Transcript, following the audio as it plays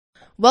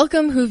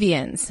Welcome,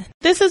 Whovians.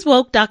 This is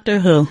Woke Doctor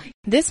Who.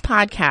 This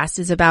podcast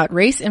is about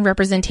race and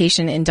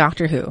representation in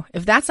Doctor Who.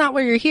 If that's not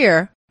why you're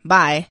here,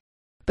 bye.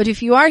 But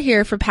if you are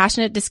here for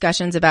passionate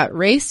discussions about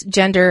race,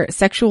 gender,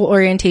 sexual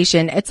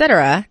orientation,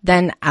 etc.,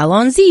 then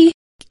allons-y.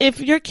 If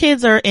your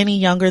kids are any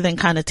younger than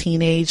kind of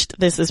teenaged,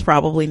 this is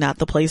probably not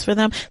the place for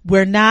them.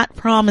 We're not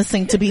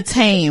promising to be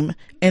tame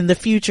in the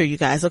future, you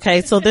guys,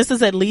 okay? So this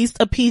is at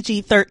least a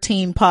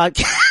PG-13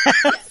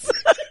 podcast.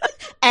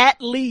 At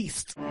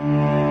least.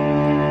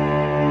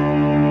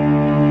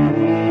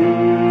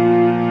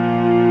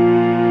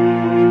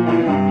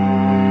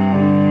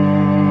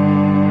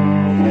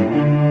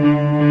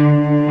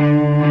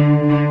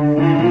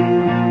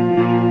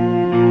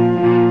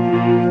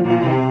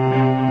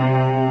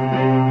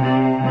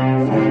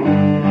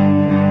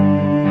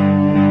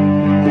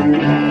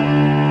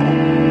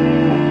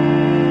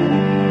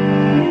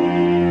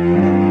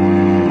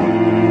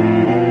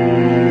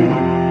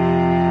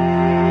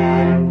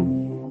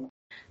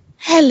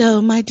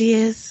 Hello, my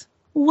dears.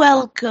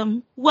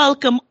 Welcome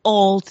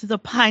all to the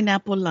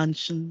Pineapple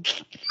Luncheon.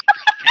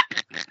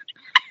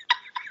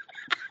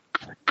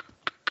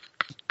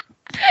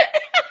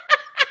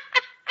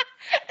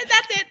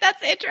 That's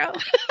the intro.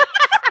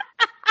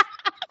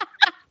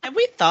 Have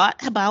we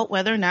thought about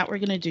whether or not we're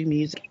going to do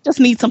music? Just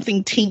need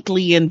something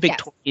tinkly and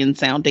Victorian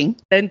sounding.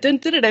 Dun, dun,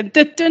 dun, dun,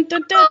 dun, dun,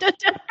 dun, dun,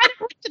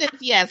 dun.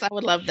 Yes, I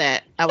would love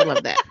that.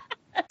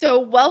 So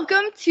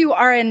welcome to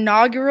our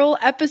inaugural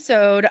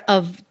episode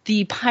of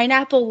the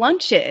Pineapple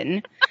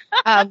Luncheon.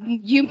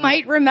 You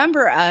might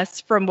remember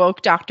us from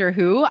Woke Doctor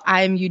Who.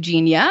 I'm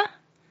Eugenia.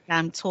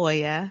 I'm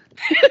Toya.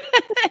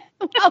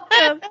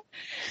 Welcome.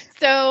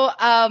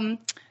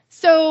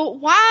 So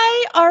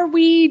why are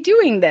we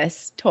doing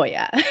this,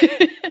 Toya?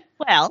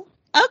 Well,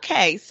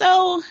 okay.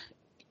 So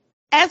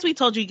as we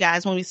told you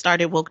guys when we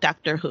started Woke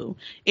Doctor Who,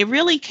 it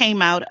really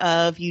came out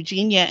of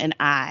Eugenia and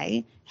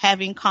I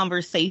having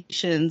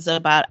conversations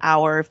about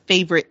our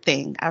favorite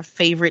thing, our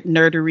favorite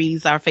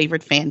nerderies, our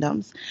favorite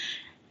fandoms.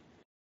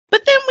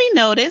 But then we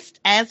noticed,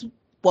 as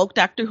Woke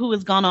Doctor Who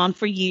has gone on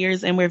for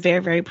years, and we're very,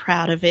 very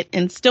proud of it,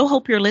 and still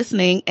hope you're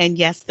listening, and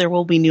yes, there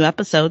will be new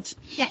episodes.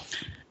 Yes.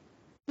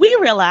 We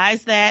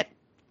realized that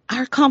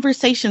our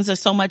conversations are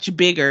so much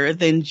bigger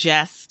than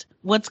just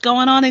what's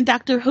going on in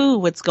Doctor Who,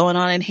 what's going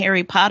on in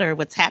Harry Potter,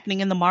 what's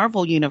happening in the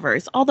Marvel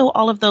Universe, although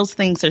all of those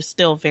things are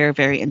still very,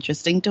 very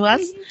interesting to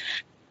us. Mm-hmm.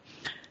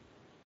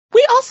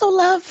 We also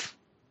love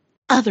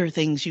other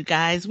things, you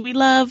guys. We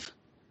love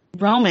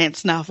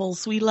romance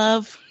novels. We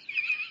love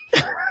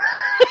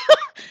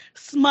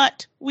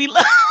smut. We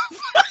love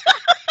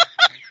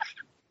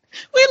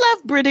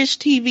British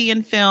TV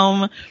and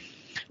film.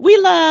 We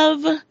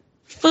love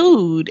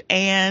food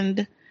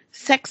and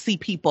sexy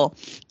people.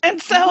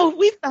 And so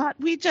we thought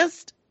we'd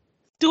just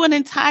do an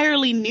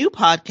entirely new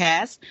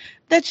podcast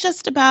that's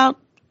just about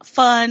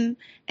fun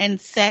and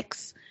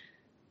sex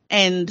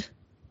and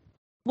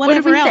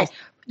whatever else. Say?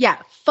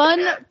 Yeah,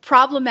 fun,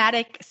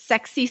 problematic,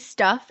 sexy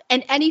stuff,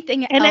 and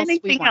anything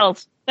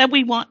else that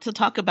we want to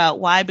talk about.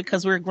 Why?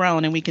 Because we're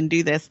grown and we can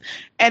do this.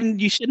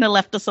 And you shouldn't have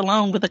left us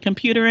alone with a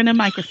computer and a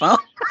microphone.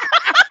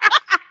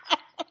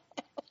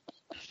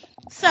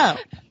 So,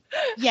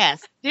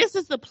 yes, this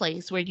is the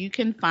place where you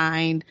can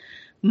find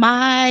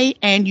my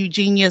and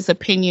Eugenia's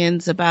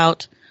opinions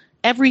about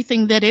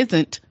everything that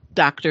isn't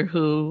Doctor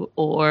Who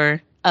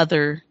or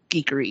other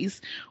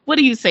geekeries. What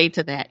do you say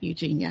to that,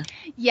 Eugenia?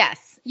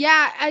 Yes.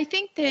 Yeah, I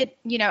think that,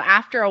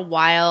 after a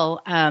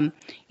while, and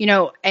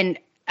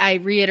I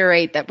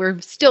reiterate that we're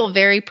still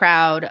very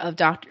proud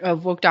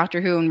of Woke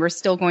Doctor Who, and we're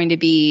still going to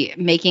be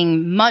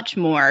making much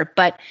more.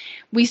 But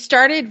we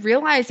started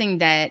realizing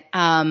that,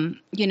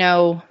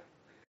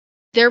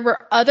 there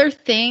were other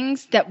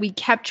things that we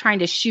kept trying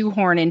to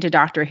shoehorn into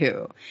Doctor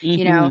Who,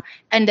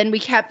 and then we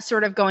kept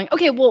sort of going,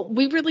 okay, well,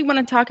 we really want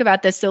to talk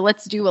about this, so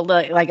let's do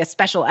a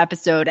special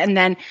episode. And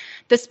then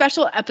the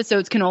special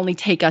episodes can only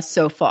take us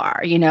so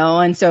far,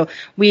 and so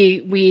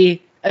we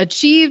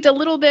achieved a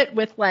little bit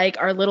with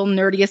our little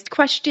nerdiest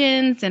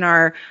questions and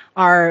our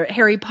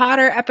Harry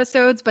Potter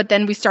episodes, but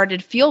then we started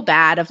to feel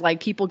bad of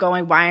people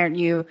going, why aren't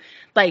you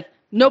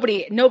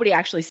Nobody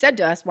actually said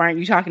to us, why aren't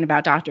you talking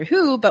about Doctor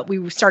Who? But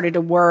we started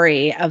to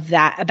worry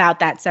about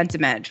that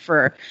sentiment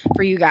for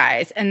you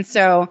guys. And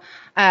so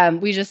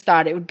we just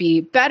thought it would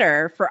be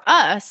better for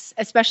us,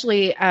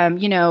 especially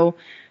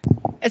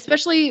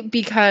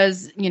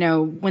because,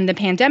 when the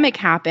pandemic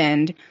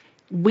happened,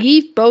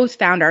 we both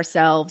found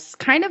ourselves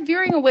kind of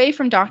veering away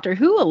from Doctor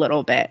Who a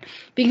little bit,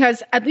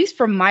 because at least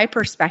from my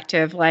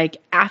perspective,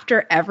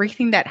 after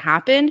everything that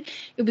happened,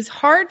 it was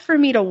hard for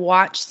me to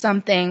watch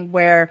something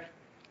where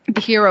the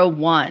hero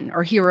won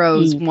or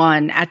heroes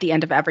won at the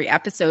end of every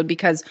episode,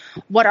 because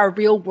what our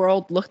real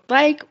world looked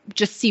like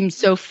just seemed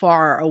so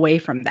far away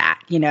from that,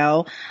 with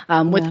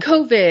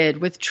COVID,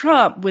 with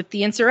Trump, with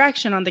the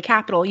insurrection on the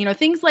Capitol,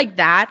 things like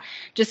that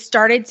just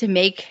started to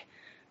make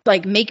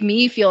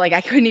me feel like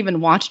I couldn't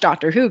even watch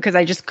Doctor Who, because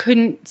I just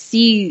couldn't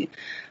see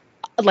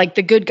like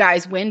the good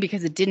guys win,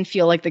 because it didn't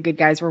feel like the good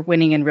guys were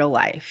winning in real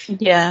life.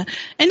 Yeah.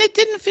 And it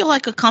didn't feel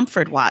like a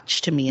comfort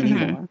watch to me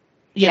anymore. Mm-hmm.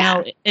 You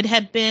know, it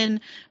had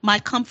been my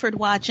comfort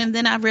watch. And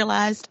then I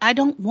realized I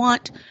don't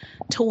want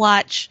to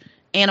watch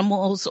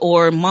animals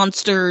or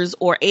monsters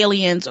or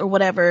aliens or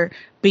whatever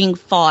being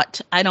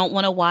fought. I don't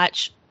want to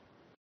watch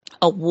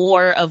a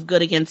war of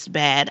good against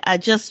bad. I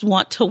just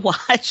want to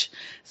watch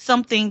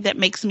something that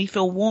makes me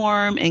feel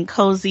warm and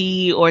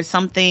cozy, or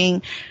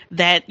something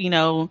that, you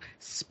know,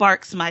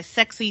 sparks my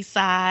sexy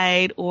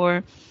side,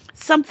 or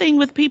something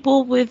with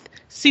people with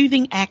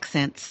soothing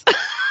accents.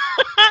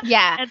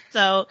 Yeah. And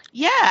so,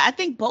 yeah, I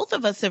think both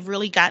of us have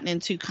really gotten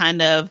into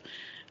kind of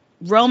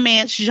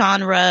romance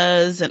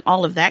genres and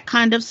all of that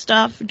kind of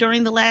stuff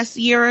during the last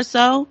year or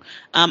so.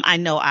 I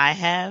know I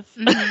have.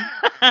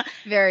 Mm-hmm.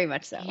 Very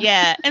much so.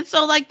 Yeah. And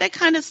so like that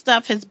kind of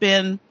stuff has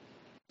been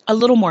a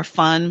little more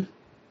fun,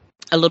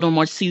 a little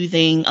more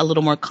soothing, a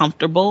little more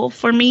comfortable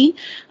for me,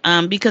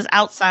 because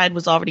outside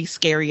was already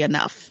scary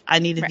enough. I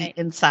needed the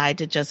inside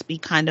to just be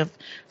kind of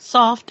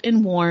soft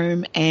and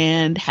warm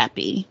and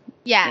happy.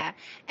 Yeah.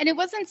 And it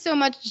wasn't so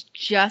much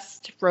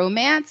just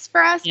romance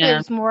for us, but it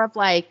was more of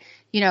like,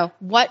 you know,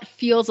 what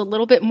feels a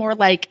little bit more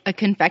like a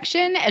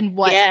confection, and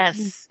what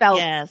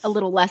felt a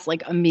little less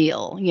like a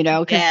meal, you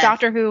know, because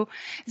Doctor Who,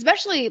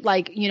 especially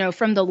like, you know,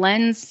 from the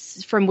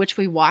lens from which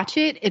we watch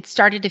it, it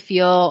started to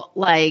feel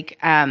like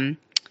I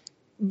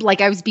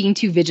was being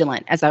too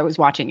vigilant as I was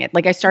watching it.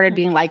 Like I started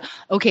being like,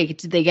 okay,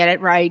 did they get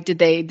it right? Did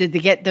they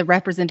get the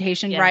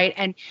representation right?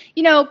 And,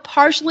 you know,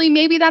 partially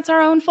maybe that's our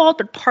own fault,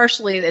 but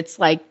partially it's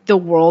like the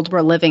world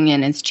we're living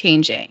in is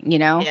changing, you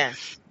know?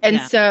 Yes. And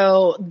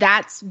so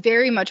that's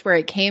very much where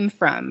it came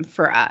from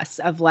for us,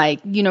 of like,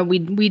 you know,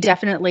 we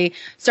definitely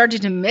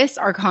started to miss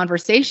our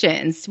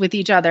conversations with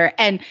each other.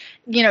 And,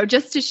 you know,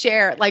 just to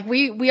share, like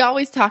we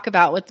always talk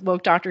about with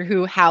Woke Doctor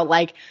Who, how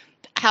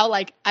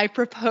I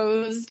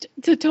proposed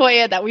to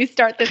Toya that we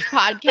start this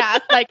podcast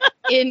like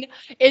in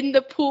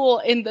the pool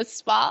in the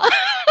spa.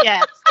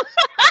 Yes.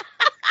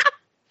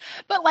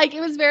 But like, it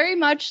was very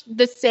much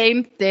the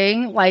same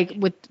thing, like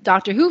with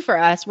Doctor Who for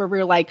us, where we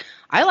were like,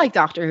 I like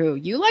Doctor Who.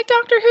 You like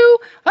Doctor Who?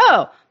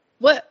 Oh,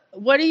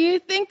 what do you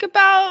think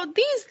about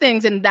these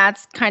things? And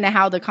that's kind of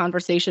how the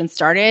conversation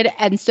started.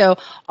 And so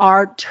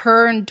our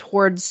turn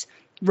towards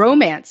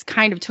romance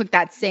kind of took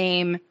that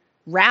same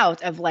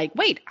route of like,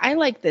 wait, I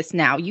like this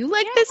now. You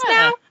like this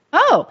now?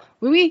 Oh,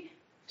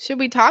 should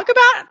we talk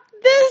about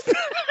this?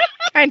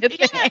 Kind of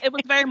thing. Yeah, it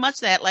was very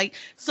much that. Like,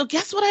 so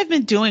guess what I've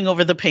been doing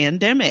over the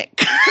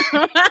pandemic?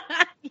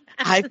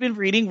 I've been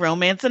reading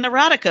romance and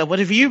erotica. What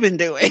have you been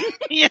doing?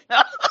 You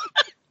know?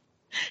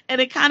 And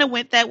it kind of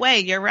went that way.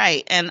 You're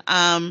right. And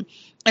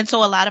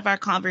so a lot of our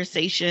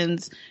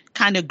conversations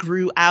kind of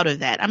grew out of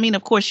that. I mean,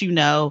 of course, you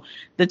know,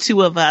 the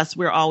two of us,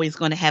 we're always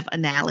going to have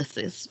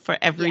analysis for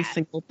every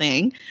single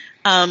thing.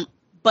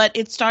 But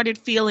it started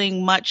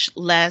feeling much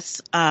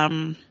less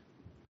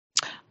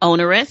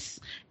onerous,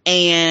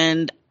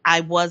 and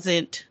I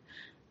wasn't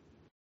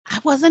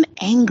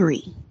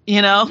angry.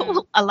 You know, mm-hmm.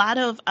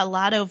 a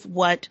lot of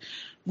what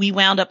we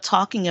wound up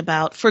talking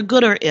about, for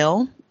good or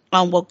ill,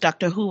 on Woke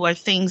Doctor Who, are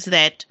things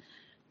that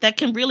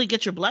can really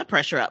get your blood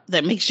pressure up,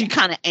 that makes you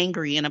kind of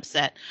angry and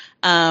upset.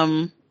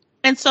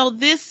 And so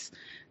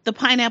the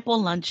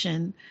Pineapple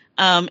Luncheon,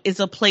 is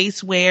a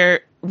place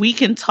where we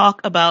can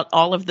talk about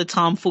all of the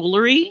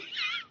tomfoolery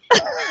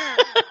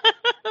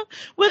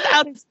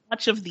without as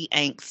much of the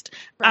angst.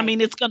 Right. I mean,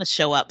 it's going to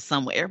show up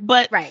somewhere,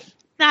 but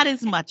not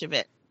as much of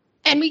it.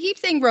 And we keep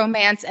saying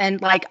romance,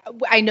 and like,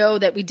 I know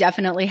that we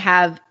definitely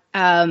have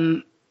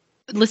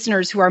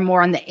listeners who are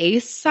more on the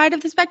ace side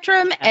of the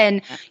spectrum,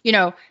 and you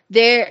know,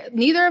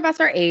 neither of us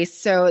are ace,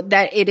 so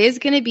that it is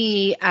going to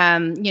be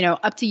you know,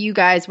 up to you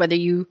guys whether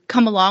you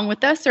come along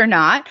with us or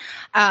not.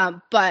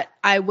 But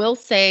I will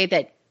say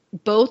that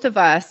both of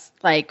us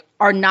like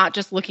are not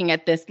just looking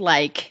at this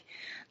like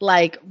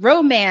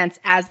romance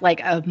as like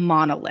a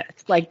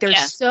monolith. Like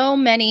there's so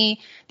many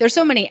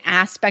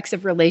aspects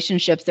of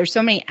relationships. There's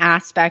so many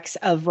aspects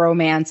of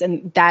romance,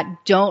 and that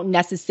don't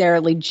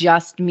necessarily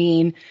just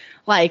mean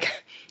like,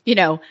 you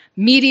know,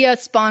 media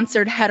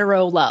sponsored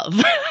hetero love,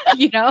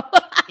 you know?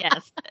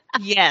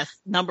 Yes.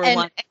 Number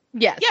one.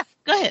 Yes. Yeah.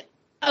 Go ahead.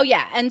 Oh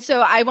yeah. And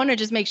so I want to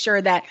just make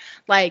sure that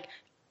like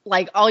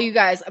all you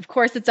guys, of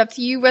course, it's up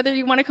to you whether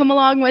you want to come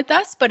along with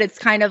us, but it's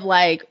kind of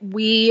like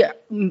we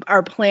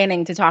are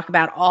planning to talk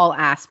about all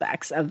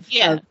aspects of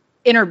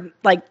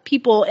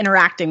people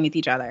interacting with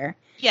each other.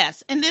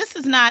 Yes. And this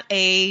is not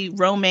a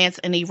romance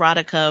and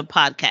erotica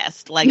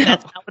podcast. Like,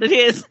 that's not what it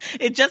is.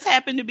 It just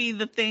happened to be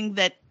the thing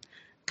that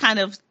kind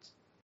of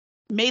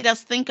made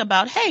us think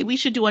about, hey, we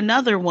should do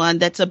another one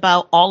that's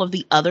about all of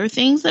the other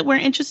things that we're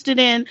interested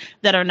in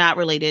that are not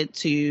related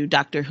to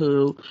Doctor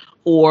Who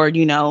or,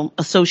 you know,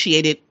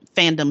 associated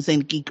fandoms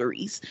and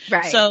geekeries.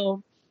 Right.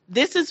 So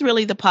this is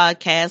really the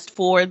podcast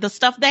for the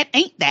stuff that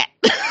ain't that.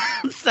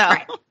 So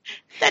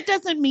that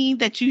doesn't mean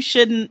that you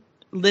shouldn't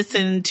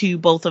listen to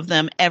both of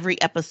them. Every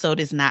episode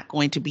is not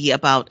going to be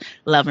about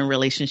love and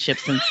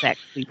relationships and sex,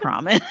 we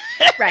promise.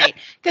 Right.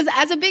 Because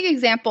as a big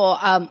example,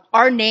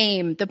 our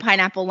name, the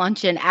Pineapple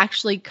Luncheon,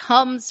 actually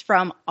comes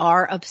from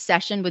our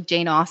obsession with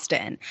Jane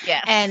Austen.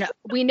 Yes. And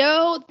we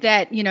know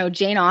that,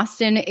 Jane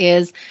Austen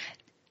is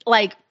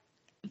like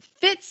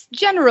fits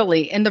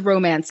generally in the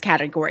romance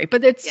category,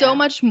 but it's so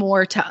much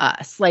more to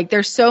us. Like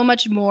there's so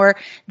much more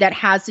that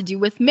has to do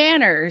with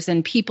manners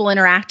and people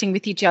interacting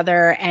with each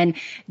other and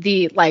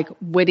the like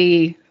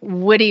witty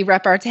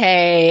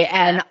repartee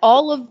and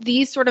all of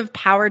these sort of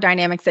power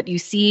dynamics that you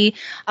see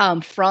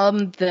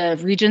from the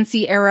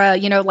Regency era,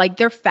 like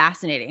they're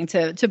fascinating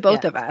to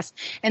both of us.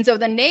 And so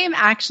the name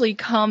actually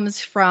comes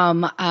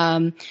from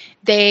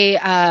so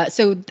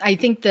I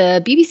think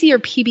the BBC or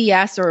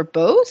PBS or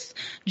both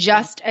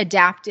just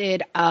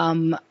adapted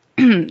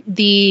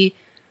the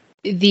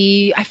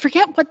I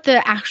forget what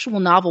the actual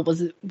novel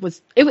was. It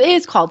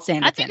is called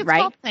Sanditon, I think it's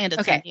right? called Sanditon,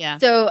 okay. Yeah.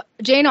 So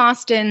Jane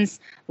Austen's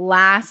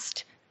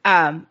last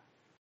writing,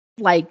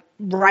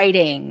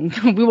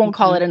 we won't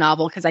call it a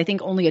novel because I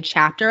think only a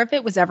chapter of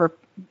it was ever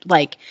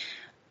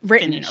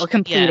written Finished, or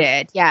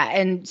completed. Yeah.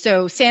 And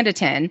so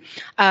Sanditon,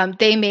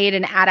 they made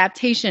an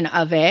adaptation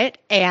of it.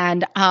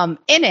 And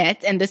in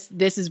it, and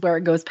this is where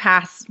it goes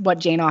past what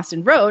Jane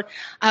Austen wrote,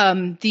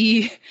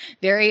 the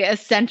very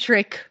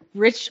eccentric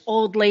rich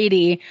old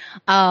lady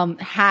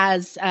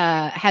has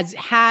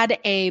had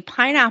a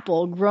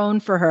pineapple grown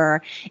for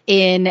her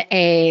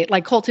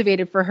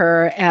cultivated for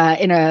her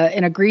in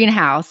a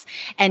greenhouse,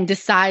 and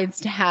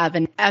decides to have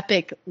an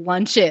epic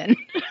luncheon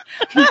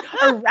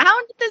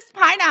around this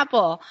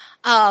pineapple.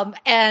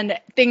 And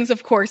things,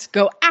 of course,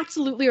 go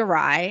absolutely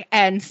awry.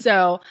 And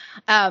so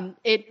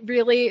it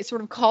really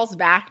sort of calls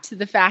back to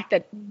the fact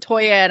that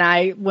Toya and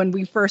I, when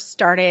we first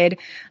started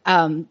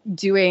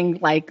doing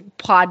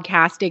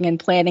podcasting and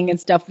planning and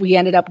stuff, we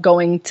ended up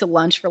going to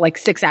lunch for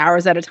 6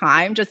 hours at a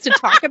time just to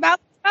talk about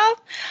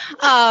stuff.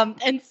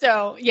 And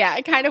so, yeah,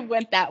 it kind of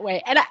went that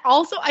way. And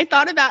I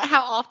thought about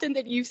how often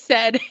that you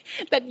said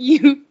that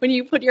when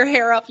you put your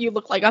hair up, you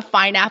look like a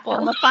pineapple.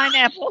 I'm a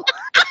pineapple.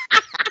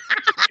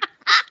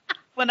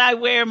 When I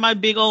wear my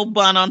big old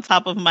bun on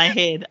top of my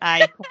head,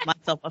 I call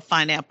myself a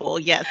pineapple.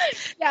 Yes.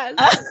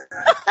 Yes.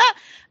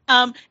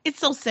 It's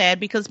so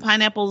sad because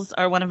pineapples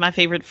are one of my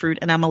favorite fruit,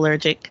 and I'm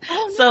allergic.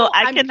 Oh, no. So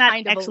I I'm cannot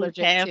kind of actually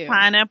allergic have too.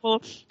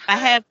 pineapple. I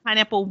have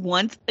pineapple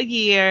once a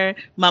year.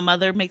 My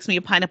mother makes me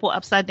a pineapple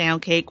upside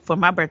down cake for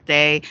my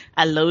birthday.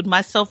 I load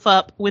myself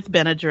up with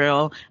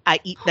Benadryl. I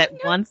eat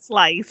that one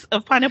slice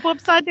of pineapple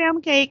upside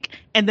down cake,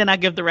 and then I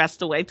give the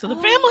rest away to the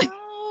family.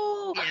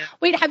 Oh. Yeah.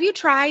 Wait, have you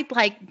tried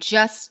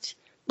just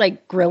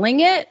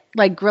grilling it?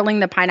 Grilling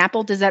the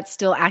pineapple? Does that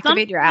still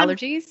activate your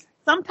allergies?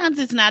 Sometimes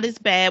it's not as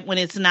bad when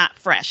it's not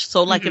fresh.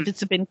 So if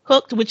it's been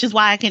cooked, which is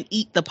why I can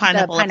eat the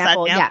pineapple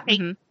upside down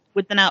cake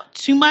without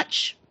too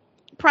much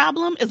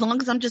problem, as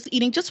long as I'm just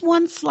eating just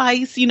one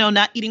slice,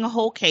 not eating a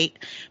whole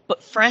cake.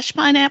 But fresh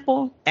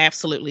pineapple,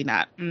 absolutely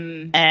not.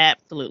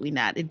 Absolutely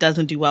not. It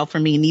doesn't do well for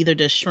me. Neither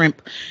does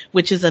shrimp,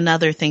 which is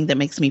another thing that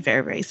makes me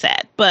very, very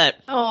sad. But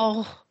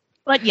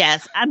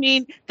yes, I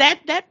mean,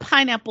 that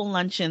pineapple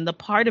luncheon, the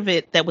part of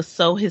it that was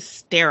so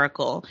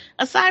hysterical,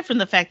 aside from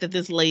the fact that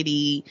this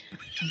lady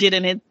did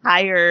an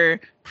entire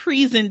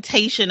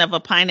presentation of a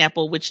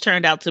pineapple, which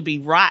turned out to be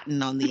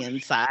rotten on the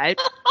inside,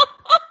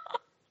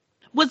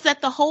 was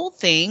that the whole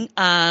thing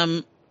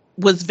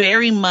was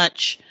very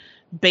much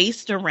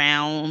based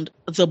around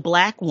the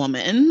Black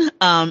woman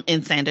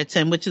in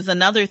Sanditon, which is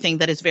another thing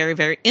that is very,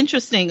 very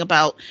interesting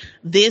about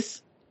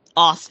this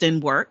Austen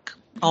work.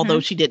 Although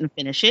she didn't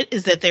finish it,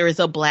 is that there is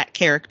a Black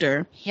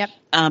character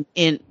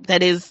in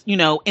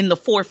the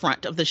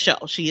forefront of the show.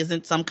 She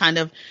isn't some kind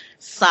of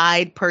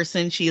side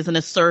person. She isn't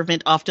a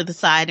servant off to the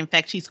side. In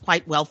fact, she's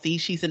quite wealthy.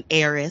 She's an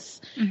heiress,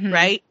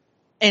 right?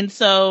 And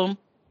so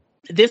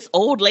this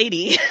old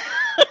lady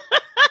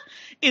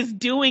is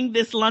doing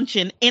this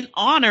luncheon in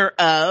honor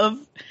of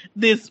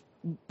this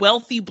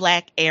wealthy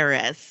Black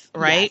heiress,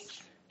 right? Yes.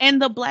 And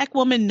the Black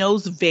woman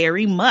knows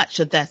very much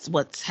that that's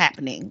what's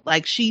happening.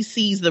 She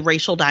sees the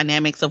racial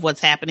dynamics of what's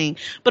happening.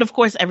 But of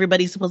course,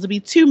 everybody's supposed to be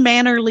too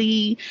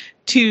mannerly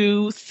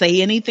to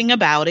say anything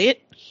about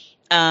it.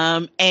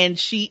 And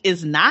she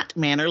is not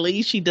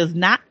mannerly. She does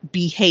not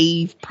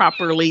behave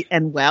properly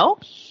and well.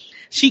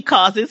 She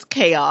causes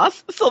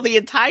chaos. So the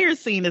entire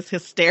scene is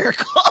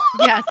hysterical.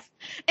 Yes.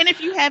 And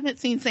if you haven't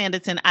seen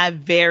Sanditon, I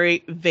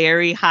very,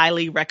 very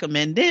highly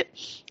recommend it.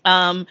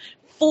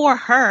 For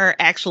her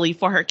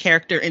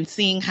character, and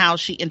seeing how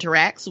she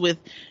interacts with,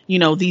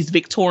 these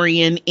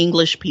Victorian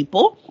English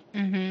people.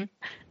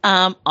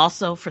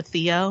 Also for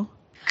Theo.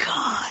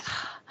 God.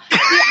 See,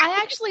 I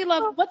actually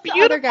love, what's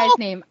the other guy's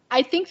name?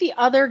 I think the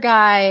other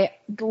guy,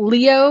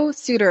 Leo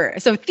Suter.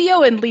 So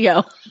Theo and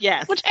Leo.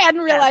 Yes. Which I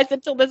hadn't realized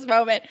until this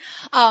moment.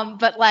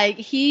 But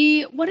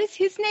what is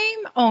his name?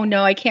 Oh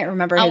no, I can't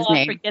remember his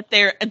name. I forget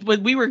there.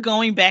 When we were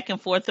going back and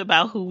forth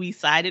about who we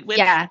sided with.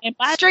 Yeah. And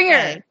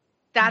Stringer.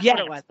 That's what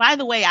it was. By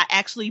the way, I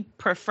actually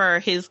prefer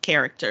his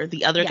character,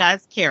 the other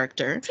guy's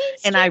character,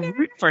 and I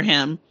root for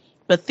him.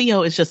 but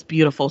Theo is just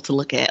beautiful to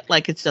look at.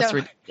 Like, it's just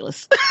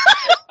ridiculous.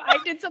 I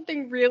did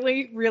something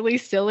really, really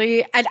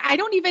silly, and I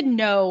don't even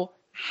know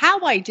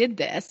how I did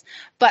this,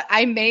 but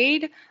I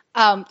made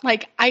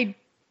I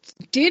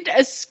did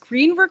a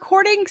screen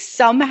recording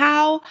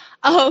somehow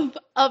of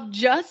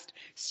just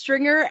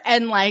Stringer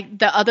and like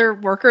the other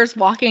workers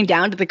walking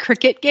down to the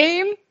cricket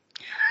game.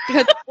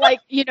 Because, like,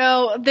 you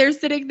know, they're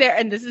sitting there,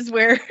 and this is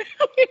where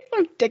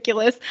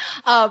ridiculous.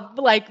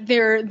 Like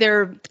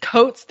their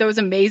coats, those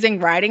amazing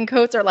riding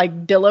coats, are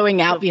like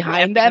billowing out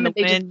behind them, and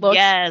they just look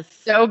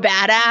so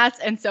badass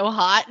and so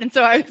hot. And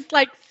so I was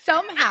like,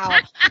 somehow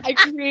I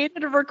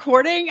created a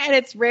recording, and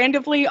it's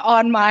randomly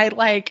on my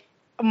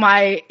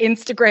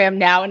Instagram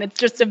now, and it's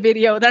just a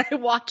video that I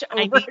watch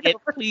over and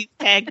over. Please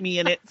tag me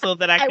in it so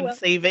that I can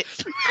save it.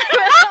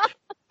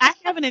 I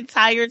have an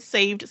entire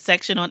saved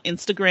section on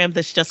Instagram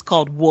that's just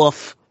called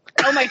Woof.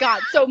 Oh my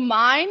God. So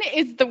mine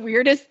is the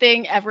weirdest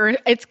thing ever.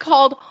 It's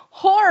called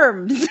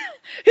Horms.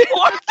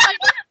 Hormones?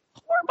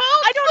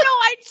 I don't know.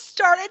 I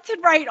started to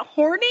write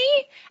horny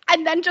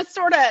and then just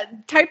sort of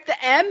typed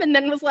the M and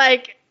then was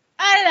like,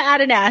 add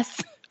an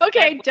S.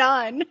 Okay,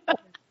 done.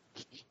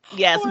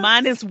 Yes, Horms.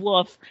 Mine is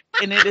Woof,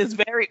 and it is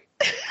very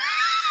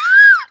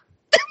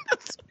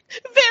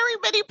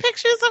many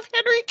pictures of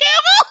Henry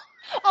Cavill.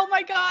 Oh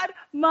my God.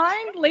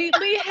 Mine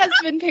lately has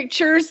been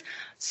pictures,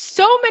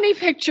 so many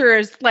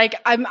pictures. Like,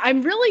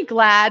 I'm really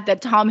glad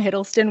that Tom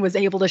Hiddleston was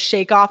able to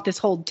shake off this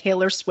whole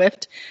Taylor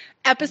Swift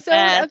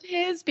episode of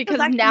his, because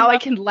now I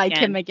can like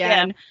him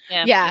again.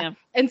 Yeah.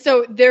 And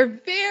so there are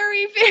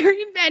very,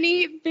 very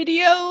many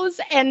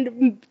videos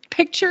and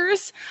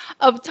pictures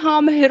of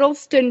Tom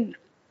Hiddleston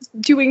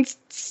doing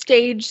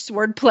stage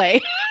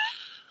swordplay.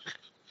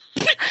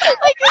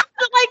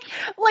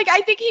 like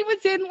I think he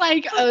was in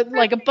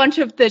like a bunch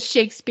of the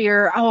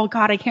Shakespeare. Oh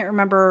God, I can't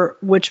remember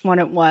which one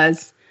it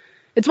was.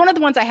 It's one of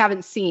the ones I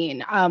haven't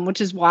seen, which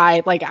is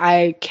why like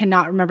I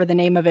cannot remember the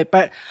name of it.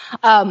 But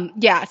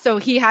yeah, so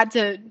he had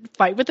to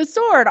fight with a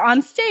sword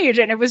on stage,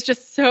 and it was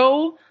just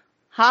so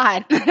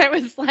hot. I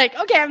was like,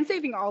 okay, I'm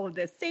saving all of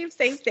this. Save.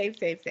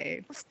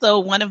 So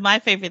one of my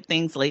favorite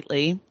things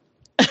lately.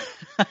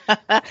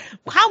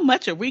 How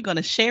much are we going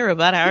to share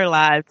about our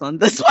lives on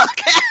this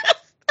podcast?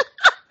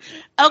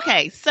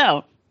 Okay,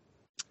 so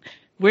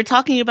we're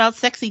talking about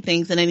sexy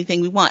things and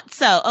anything we want.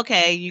 So,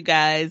 okay, you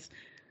guys,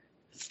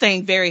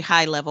 staying very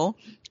high level.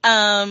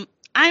 I'm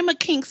a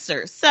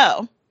kinkster.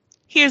 So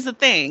here's the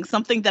thing.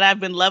 Something that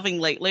I've been loving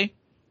lately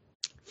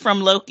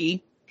from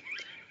Loki.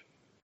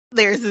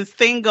 There's this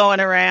thing going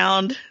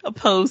around, a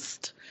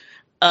post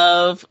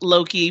of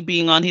Loki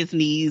being on his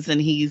knees, and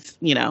he's,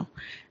 you know,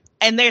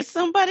 and there's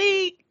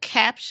somebody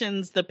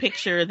captions the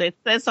picture that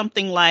says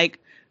something like,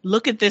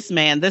 look at this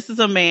man. This is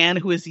a man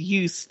who is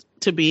used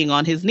to being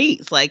on his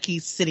knees. Like,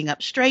 he's sitting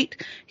up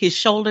straight. His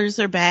shoulders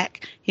are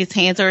back. His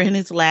hands are in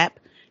his lap.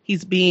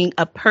 He's being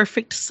a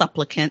perfect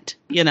supplicant,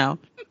 you know.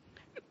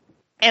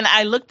 And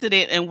I looked at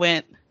it and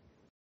went,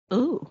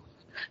 ooh,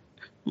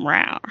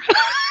 wow.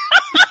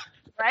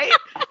 Right?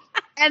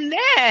 And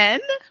then,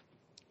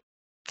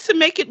 to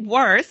make it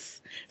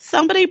worse,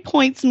 somebody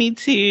points me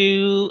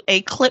to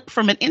a clip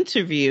from an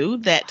interview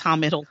that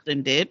Tom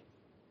Hiddleston did.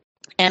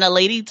 And a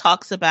lady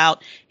talks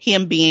about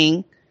him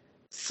being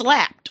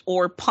slapped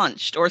or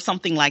punched or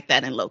something like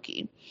that in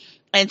Loki.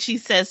 And she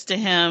says to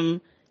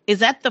him, is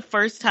that the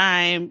first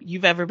time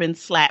you've ever been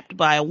slapped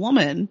by a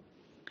woman?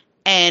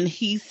 And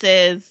he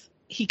says,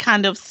 he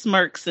kind of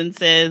smirks and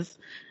says,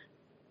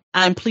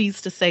 I'm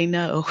pleased to say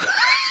no.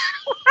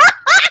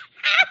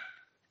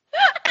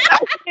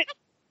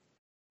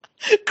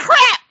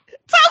 Crap!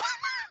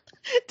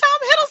 Tom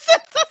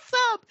Hiddleston's a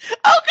sub.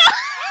 Oh, God.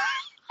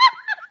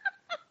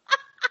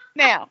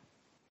 Now,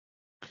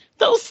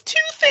 those two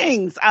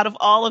things out of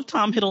all of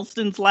Tom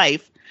Hiddleston's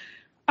life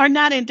are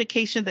not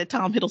indication that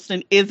Tom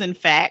Hiddleston is, in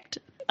fact,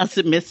 a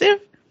submissive.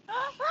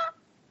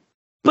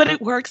 But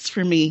it works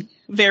for me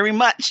very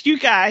much, you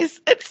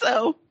guys. And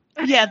so,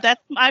 yeah,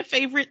 that's my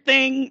favorite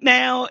thing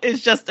now,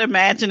 is just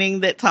imagining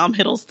that Tom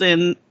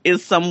Hiddleston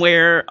is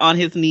somewhere on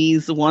his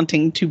knees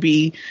wanting to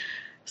be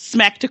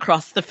smacked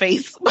across the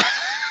face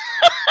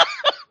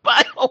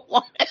by a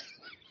woman.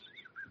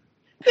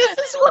 This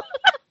is what...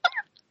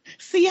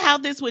 See how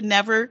this would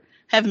never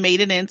have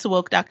made it into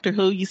woke Doctor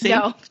Who? You see?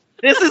 No.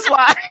 This is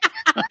why.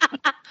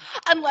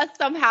 Unless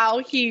somehow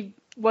he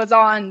was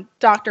on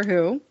Doctor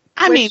Who.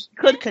 I mean,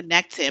 could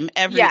connect him.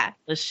 Every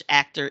English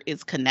actor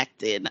is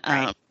connected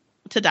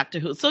to Doctor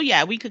Who. So,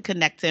 yeah, we could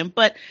connect him.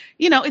 But,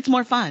 you know, it's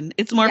more fun.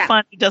 It's more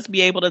fun to just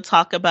be able to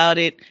talk about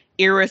it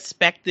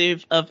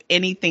irrespective of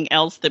anything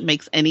else that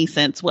makes any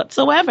sense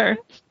whatsoever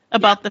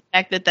about the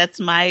fact that that's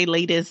my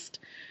latest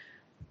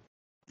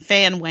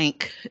fan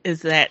wank,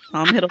 is that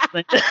Tom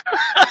Hiddleston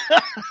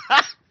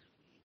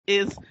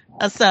is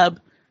a sub.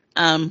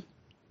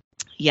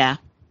 Yeah.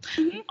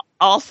 Mm-hmm.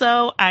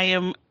 Also, I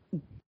am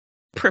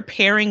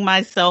preparing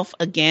myself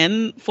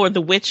again for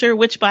The Witcher,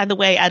 which, by the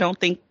way, I don't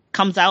think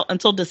comes out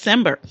until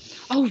December.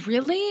 Oh,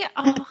 really?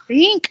 I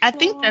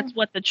think that's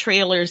what the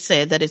trailer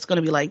said, that it's going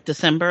to be like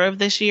December of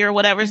this year or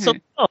whatever.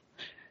 Mm-hmm.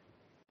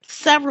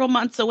 several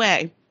months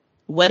away.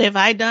 What have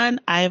I done?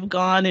 I have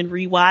gone and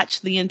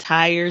rewatched the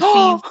entire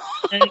season.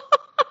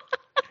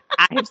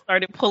 I have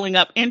started pulling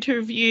up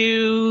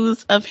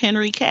interviews of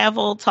Henry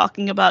Cavill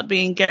talking about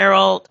being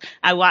Geralt.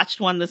 I watched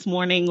one this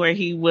morning where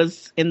he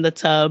was in the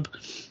tub.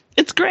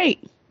 It's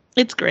great.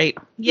 It's great.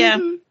 Yeah.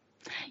 Mm-hmm.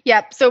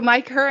 Yep. So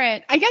my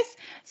current, I guess,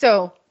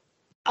 so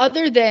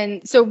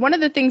one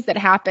of the things that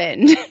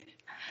happened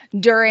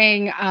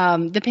during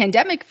the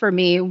pandemic for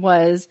me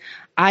was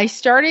I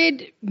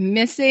started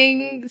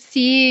missing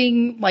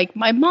seeing like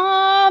my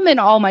mom and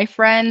all my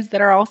friends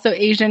that are also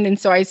Asian. And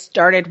so I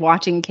started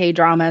watching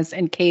K-dramas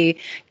and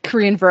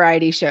Korean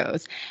variety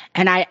shows.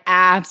 And I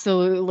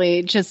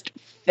absolutely just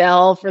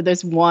fell for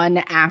this one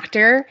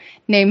actor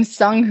named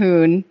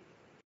Sung-hoon.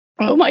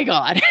 Oh my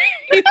God.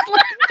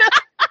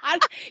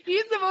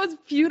 He's the most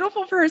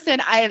beautiful person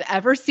I have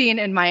ever seen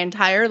in my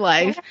entire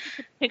life.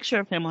 A picture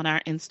of him on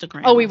our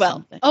Instagram. Oh, we will.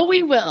 Something. Oh,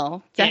 we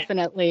will.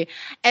 Definitely.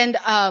 Yeah. And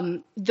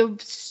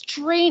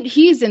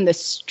he's in the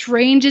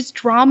strangest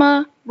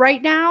drama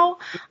right now.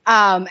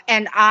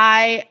 And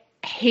I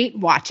hate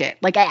watch it.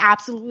 Like, I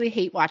absolutely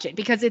hate watch it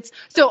because it's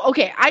so,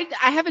 okay. I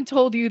haven't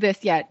told you this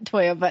yet,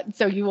 Toya, but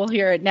so you will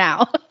hear it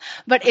now.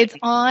 But it's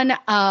on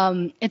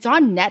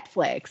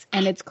Netflix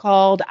and it's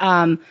called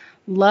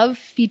Love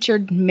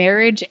Featured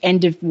Marriage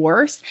and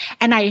Divorce.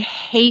 And I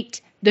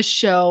hate the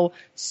show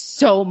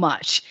so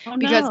much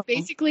because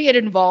basically it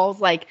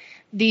involves like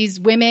these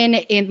women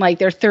in like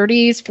their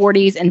 30s,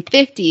 40s, and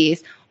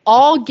 50s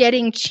all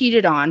getting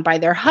cheated on by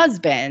their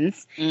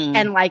husbands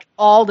and like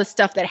all the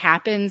stuff that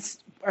happens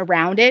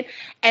around it.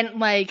 And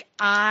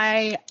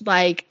I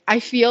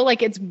feel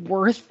like it's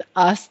worth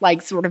us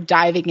like sort of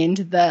diving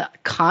into the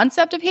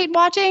concept of hate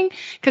watching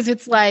because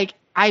it's like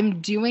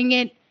I'm doing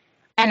it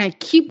and I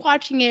keep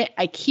watching it.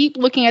 I keep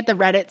looking at the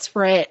Reddits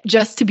for it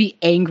just to be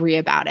angry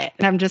about it.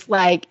 And I'm just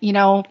like,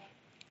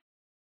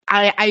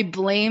 I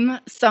blame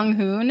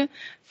Sung-hoon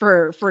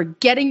for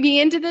getting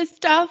me into this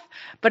stuff,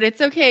 but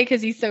it's okay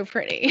because he's so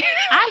pretty.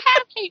 I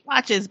have hate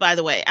watches, by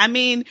the way. I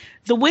mean,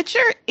 The Witcher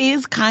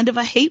is kind of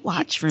a hate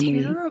watch for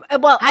me.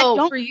 Well, I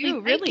don't for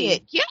you,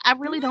 really? Yeah, I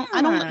really don't.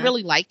 I don't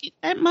really like it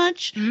that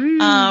much.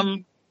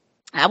 I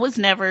was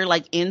never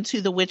like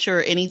into The Witcher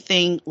or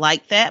anything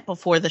like that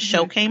before the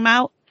show came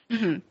out.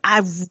 Mm-hmm.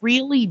 I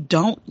really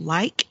don't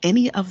like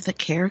any of the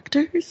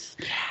characters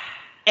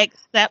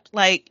except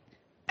like,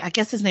 I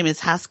guess his name is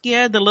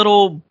Haskia, the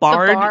little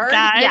bard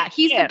guy. Yeah,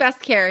 he's the best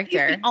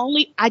character.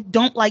 I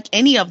don't like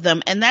any of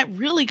them. And that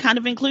really kind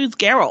of includes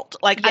Geralt.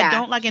 Like, I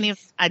don't like any of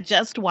I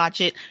just watch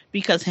it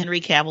because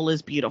Henry Cavill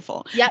is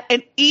beautiful. Yep.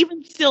 And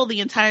even still, the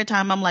entire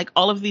time, I'm like,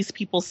 all of these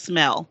people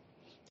smell.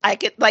 I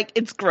get like,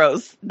 it's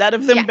gross. None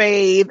of them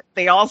bathe.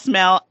 They all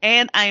smell.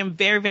 And I am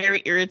very,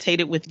 very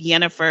irritated with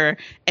Yennefer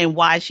and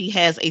why she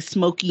has a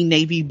smoky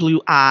navy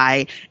blue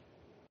eye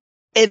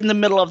in the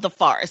middle of the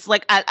forest.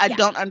 Like, I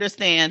don't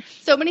understand.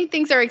 So many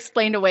things are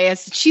explained away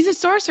as she's a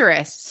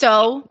sorceress.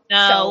 So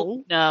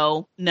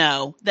no,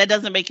 that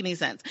doesn't make any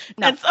sense.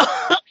 No. And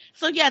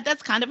so yeah,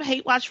 that's kind of a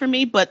hate watch for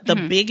me. But the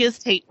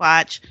biggest hate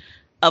watch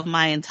of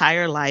my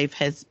entire life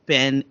has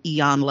been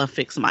Eon Love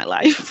Fix My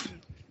Life.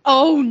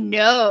 Oh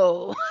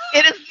no.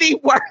 It is the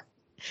worst.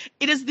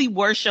 It is the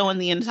worst show in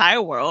the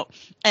entire world.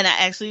 And I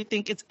actually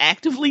think it's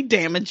actively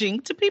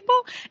damaging to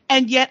people.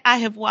 And yet I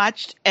have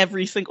watched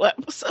every single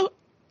episode.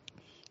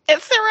 And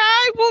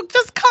Sarai will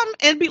just come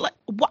and be like,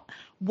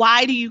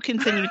 why do you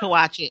continue to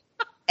watch it?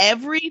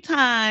 Every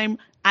time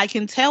I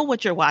can tell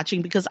what you're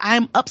watching because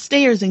I'm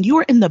upstairs and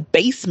you're in the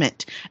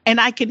basement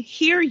and I can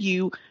hear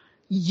you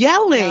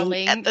yelling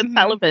at the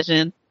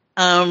television.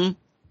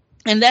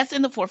 And that's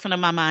in the forefront of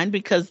my mind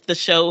because the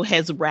show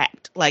has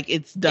wrapped, like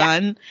it's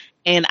done.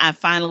 Yeah. And I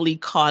finally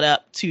caught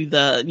up to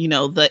the,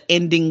 the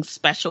ending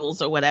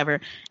specials or whatever.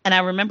 And I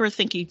remember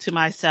thinking to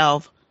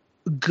myself,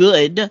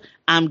 good,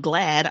 I'm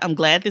glad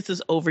this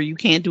is over. You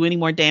can't do any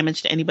more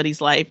damage to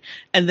anybody's life.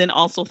 And then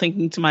also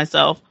thinking to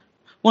myself,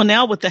 well,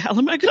 now what the hell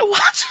am I going to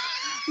watch?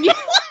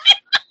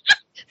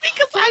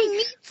 Because I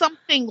need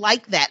something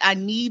like that. I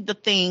need the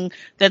thing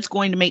that's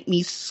going to make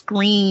me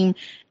scream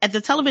at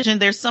the television.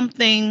 There's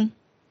something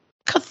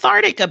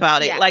cathartic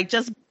about it, like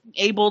just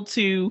being able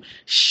to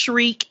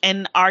shriek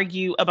and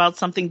argue about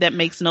something that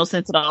makes no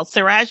sense at all.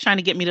 Sarai's trying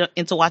to get me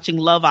into watching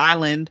Love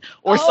Island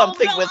or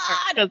something with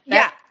her.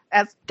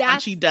 That's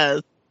what she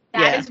does.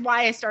 That is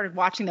why I started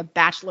watching The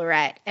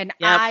Bachelorette, and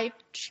I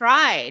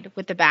tried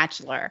with The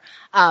Bachelor,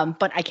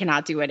 but I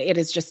cannot do it. It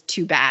is just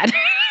too bad.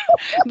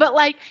 But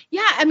I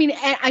mean,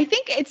 I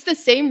think it's the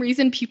same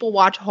reason people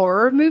watch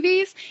horror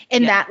movies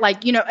in that,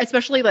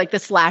 especially like the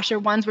slasher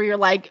ones where you're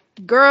like,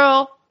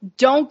 girl,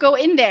 don't go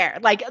in there.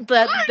 Like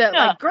girl, don't.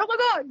 Yeah.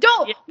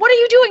 What are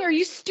you doing? Are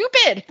you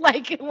stupid?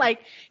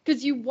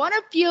 Because you want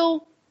to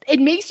feel. It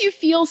makes you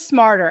feel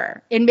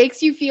smarter. It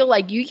makes you feel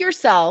like you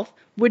yourself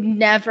would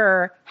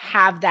never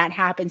have that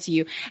happen to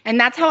you. And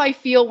that's how I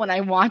feel when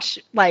I watch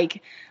The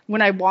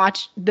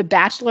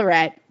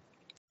Bachelorette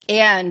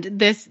and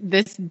this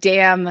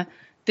damn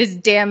this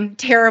damn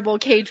terrible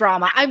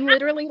K-drama. I'm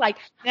literally like,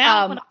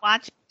 now I'm gonna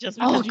watch it just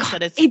because you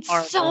said it's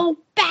horrible. So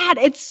bad.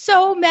 It's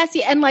so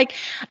messy. And like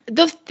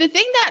the thing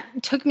that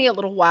took me a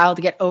little while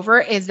to get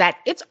over is that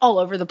it's all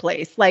over the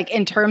place, like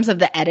in terms of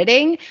the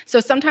editing. So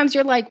sometimes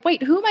you're like,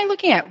 wait, who am I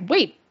looking at?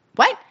 Wait,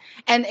 what?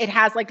 And it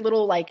has like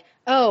little like,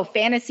 oh,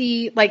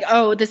 fantasy, like,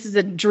 oh, this is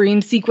a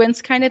dream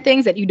sequence kind of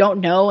things that you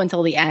don't know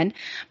until the end.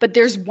 But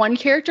there's one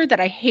character that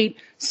I hate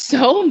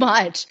so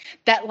much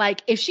that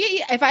like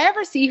if I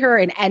ever see her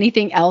in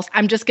anything else,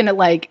 I'm just gonna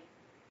like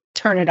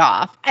turn it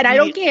off. And I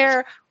don't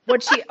care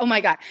what oh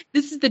my God,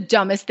 this is the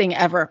dumbest thing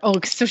ever. Oh,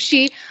 so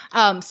she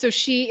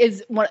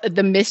is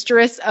the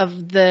mistress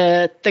of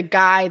the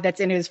guy that's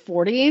in his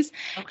 40s.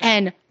 Okay.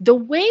 And the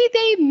way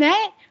they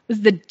met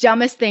was the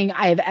dumbest thing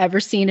I have ever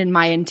seen in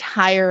my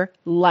entire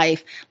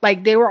life.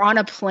 Like they were on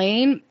a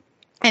plane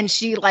and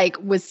she like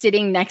was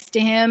sitting next to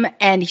him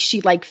and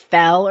she like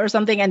fell or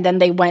something. And then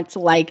they went to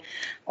like,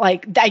 I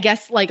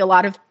guess like a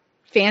lot of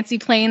fancy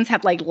planes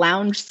have like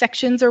lounge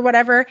sections or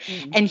whatever.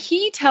 Mm-hmm. And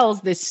he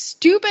tells this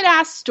stupid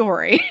ass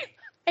story.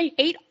 I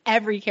hate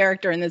every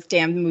character in this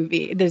damn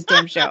movie, this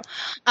damn show.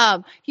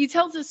 He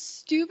tells a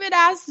stupid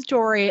ass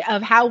story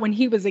of how when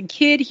he was a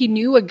kid, he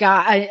knew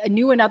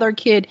knew another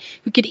kid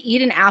who could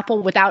eat an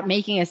apple without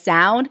making a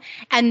sound.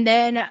 And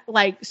then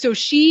so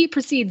she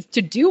proceeds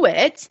to do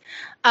it,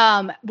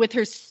 with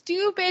her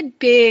stupid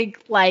big,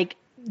 like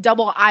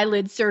double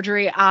eyelid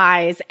surgery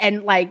eyes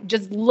and like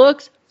just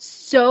looks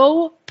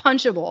so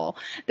punchable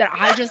that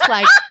I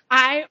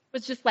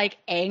was just like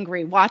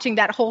angry watching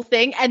that whole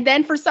thing. And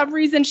then for some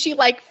reason she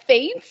like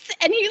faints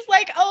and he's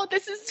like, oh,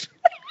 this is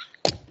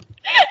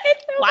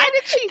why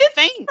did she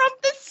faint? From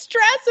the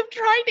stress of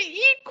trying to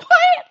eat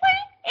quietly.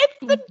 It's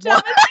the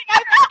dumbest thing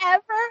I've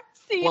ever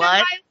seen in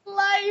my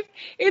life.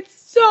 It's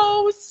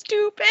so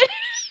stupid.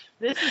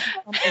 This is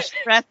from the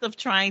stress of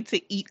trying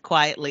to eat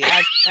quietly.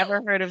 I've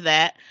never heard of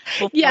that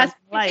before. Yes,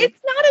 it's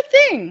not a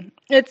thing.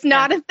 It's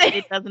not a thing.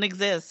 It doesn't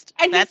exist.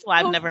 And that's why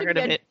I've never heard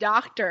of it.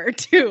 Doctor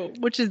too,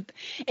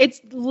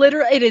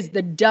 it is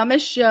the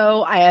dumbest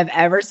show I have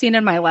ever seen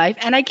in my life,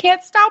 and I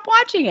can't stop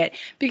watching it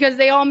because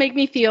they all make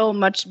me feel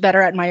much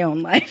better at my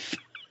own life.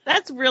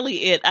 That's really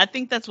it. I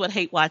think that's what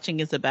hate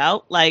watching is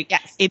about. Like,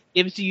 yes. It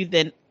gives you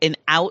then an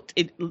out.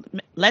 It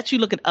lets you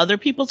look at other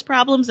people's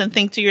problems and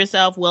think to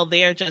yourself, well,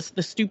 they're just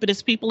the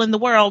stupidest people in the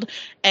world.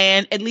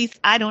 And at least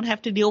I don't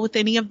have to deal with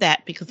any of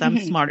that because I'm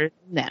smarter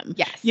than them.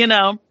 Yes. You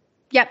know?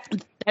 Yep.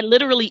 That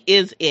literally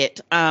is it.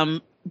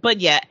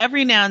 But yeah,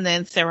 every now and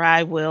then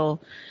Sarai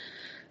will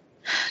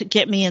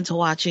get me into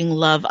watching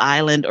Love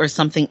Island or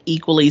something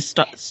equally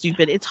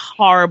stupid. It's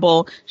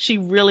horrible. She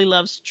really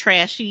loves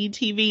trashy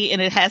TV,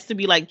 and it has to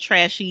be like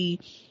trashy,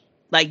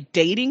 like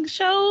dating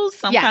shows,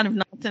 some kind of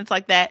nonsense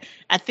like that.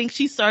 I think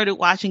she started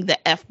watching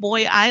the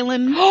F-Boy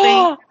Island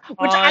thing,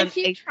 which I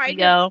keep trying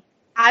to.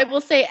 I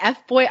will say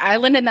F-Boy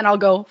Island, and then I'll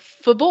go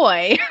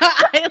F-Boy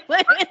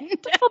Island.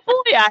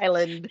 F-Boy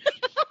Island.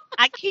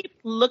 I keep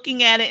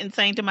looking at it and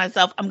saying to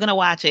myself, I'm going to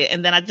watch it.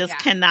 And then I just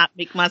cannot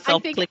make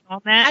myself click on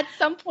that. At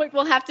some point,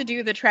 we'll have to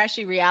do the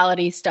trashy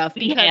reality stuff.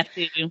 Because,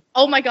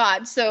 oh my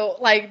God. So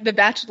like The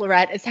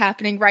Bachelorette is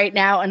happening right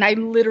now. And I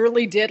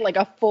literally did like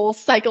a full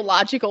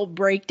psychological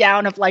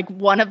breakdown of like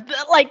one of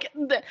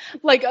the,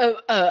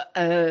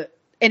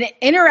 an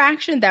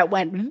interaction that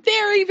went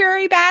very,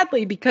 very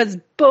badly because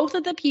both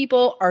of the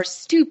people are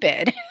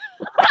stupid.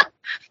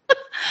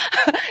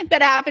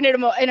 That happened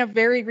in a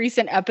very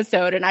recent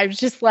episode. And I was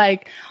just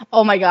like,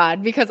 oh my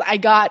God, because I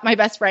got my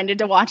best friend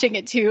into watching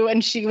it too.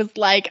 And she was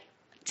like,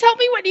 tell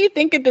me what you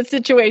think of the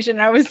situation.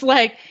 And I was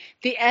like,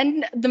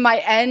 my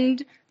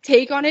end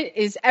take on it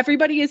is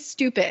everybody is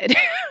stupid.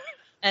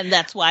 And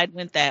that's why it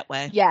went that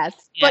way. Yes.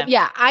 Yeah. But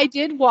yeah, I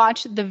did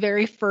watch the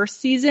very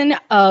first season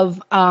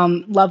of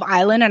Love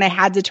Island, and I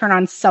had to turn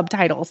on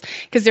subtitles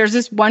because there's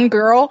this one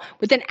girl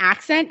with an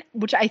accent,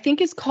 which I think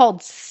is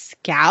called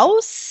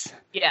Scouse.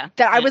 Yeah.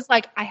 That I was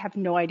like, I have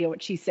no idea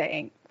what she's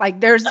saying.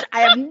 Like I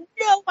have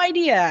no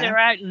idea.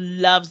 Sarah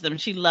loves them.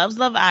 She loves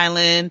Love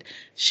Island.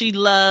 She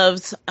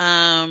loves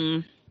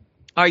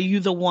Are You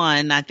the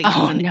One? I think is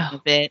the name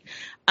of it.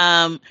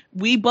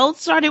 We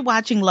both started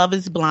watching Love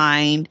is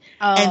Blind,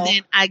 and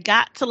then I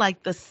got to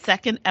like the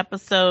second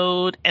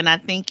episode, and I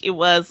think it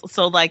was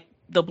like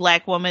the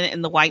black woman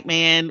and the white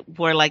man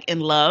were like in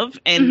love,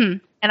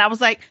 and and I was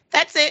like,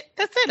 that's it,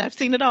 I've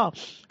seen it all.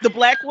 The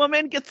black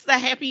woman gets the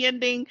happy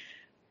ending,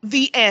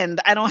 the end.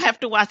 I don't have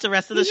to watch the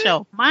rest of the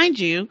show. Mind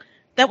you,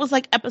 that was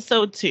like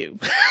episode 2.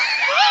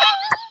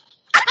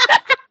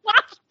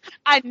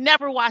 I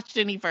never watched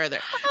any further.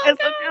 And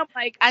so now I'm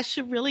like, I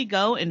should really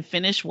go and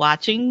finish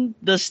watching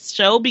the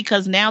show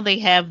because now they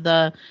have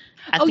the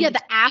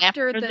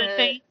after the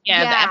thing.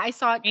 Yeah, I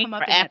saw it come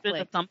up after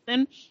Netflix.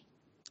 Something.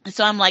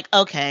 So I'm like,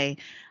 okay,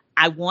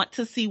 I want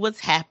to see what's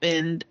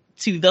happened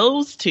to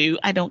those two.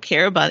 I don't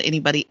care about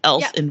anybody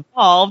else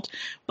involved,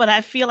 but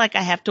I feel like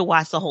I have to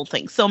watch the whole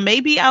thing. So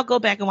maybe I'll go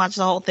back and watch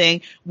the whole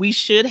thing. We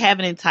should have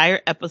an entire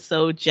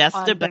episode just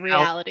on about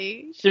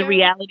the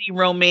reality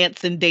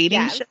romance and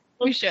dating show.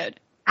 We should.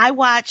 I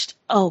watched,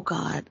 oh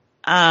God,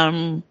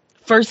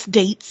 First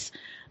Dates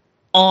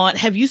on.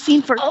 Have you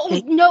seen First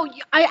Dates? No,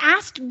 I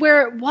asked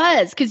where it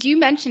was because you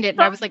mentioned it,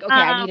 and I was like, okay,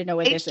 I need to know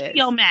where this is.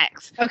 HBO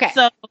Max. Okay.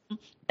 So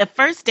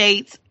First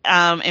Dates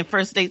and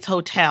First Dates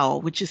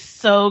Hotel, which is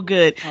so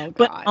good,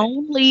 but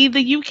only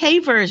the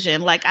UK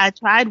version. Like I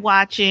tried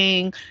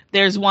watching,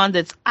 there's one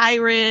that's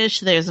Irish,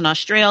 there's an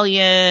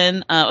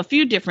Australian, a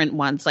few different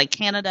ones like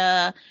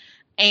Canada,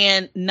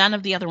 and none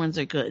of the other ones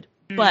are good.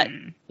 But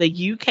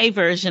the UK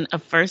version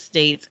of First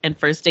Dates and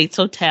First Dates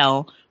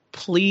Hotel,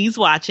 please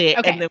watch it,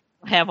 and then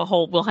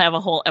we'll have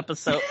a whole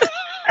episode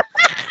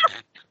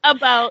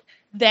about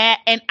that,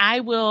 and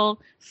I will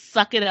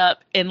suck it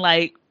up and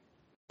like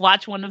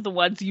watch one of the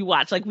ones you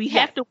watch. Like we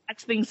have to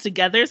watch things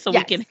together so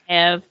we can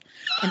have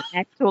an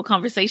actual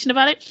conversation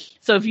about it.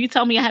 So if you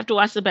tell me I have to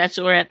watch The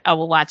Bachelorette, I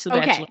will watch The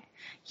Bachelorette.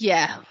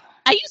 Yeah.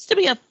 I used to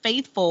be a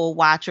faithful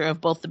watcher of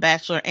both The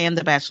Bachelor and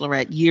The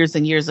Bachelorette years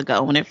and years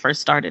ago when it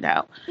first started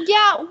out.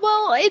 Yeah,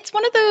 well, it's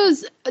one of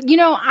those,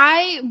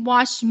 I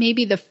watched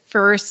maybe the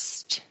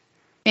first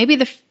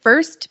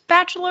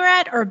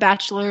Bachelorette or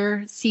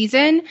Bachelor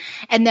season.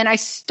 And then I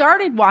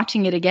started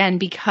watching it again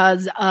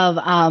because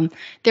of,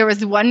 there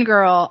was one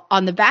girl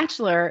on The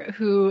Bachelor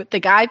who the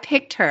guy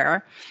picked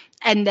her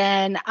and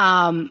then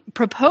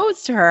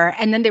proposed to her.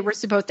 And then they were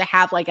supposed to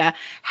have like a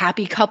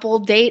happy couple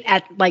date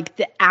at like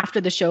after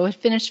the show had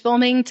finished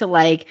filming to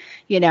like,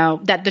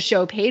 that the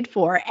show paid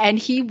for. And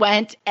he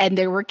went and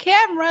there were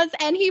cameras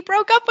and he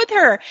broke up with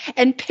her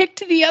and picked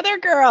the other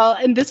girl.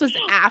 And this was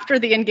after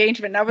the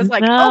engagement. And I was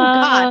like, oh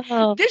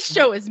God, this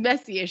show is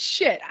messy as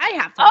shit. I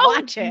have to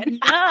watch it.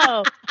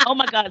 No. Oh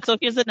my God. So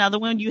here's another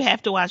one you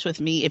have to watch with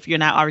me if you're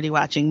not already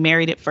watching,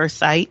 Married at First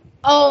Sight.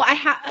 Oh, I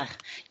have.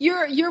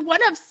 You're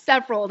one of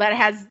several that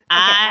has. Okay,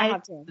 I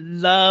have to.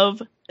 Love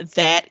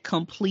that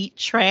complete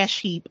trash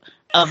heap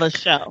of a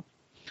show.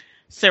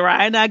 Sarah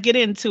and I get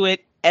into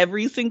it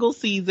every single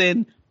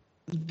season.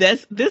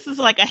 This is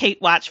like a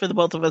hate watch for the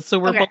both of us. So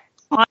we're both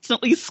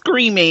constantly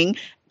screaming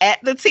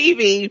at the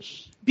TV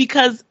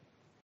because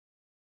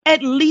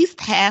at least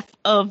half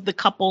of the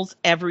couples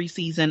every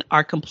season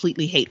are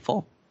completely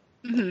hateful.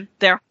 Mm-hmm.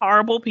 They're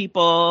horrible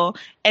people.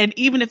 And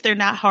even if they're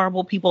not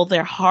horrible people,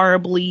 they're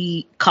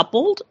horribly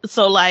coupled.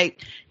 So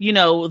like,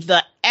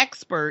 the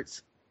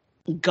experts,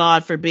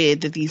 God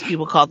forbid that these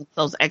people call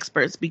themselves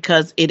experts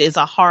because it is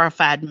a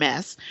horrified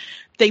mess.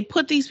 They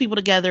put these people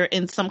together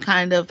in some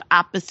kind of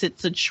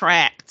opposites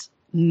attract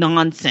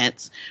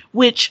nonsense,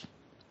 which,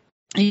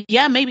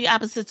 maybe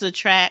opposites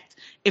attract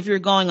if you're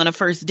going on a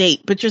first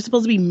date, but you're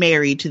supposed to be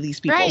married to these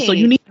people. Right. So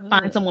you need to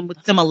find someone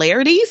with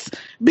similarities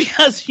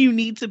because you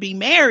need to be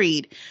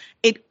married.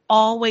 It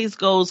always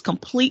goes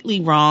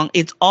completely wrong.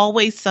 It's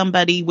always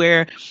somebody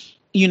where,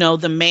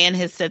 the man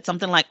has said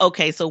something like,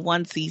 okay, so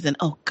one season,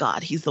 oh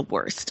God, he's the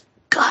worst.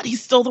 God,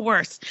 he's still the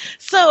worst.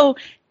 So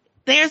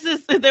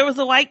there was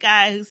a white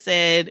guy who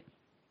said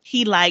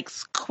he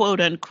likes quote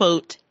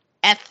unquote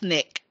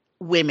ethnic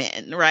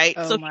women, right?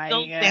 Oh, so he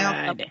goes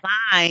down the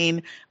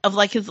line of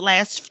like his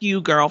last few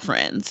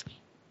girlfriends.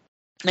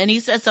 And he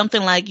says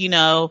something like,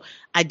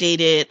 I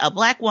dated a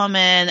black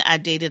woman, I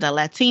dated a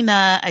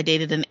Latina, I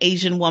dated an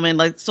Asian woman.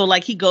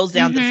 Like he goes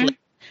down this list.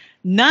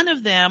 None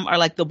of them are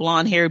like the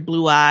blonde-haired,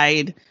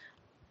 blue-eyed,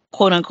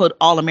 quote unquote,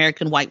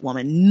 all-American white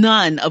woman.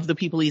 None of the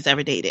people he's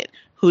ever dated.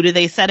 Who do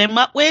they set him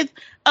up with?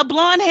 A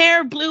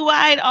blonde-haired,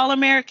 blue-eyed,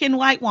 all-American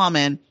white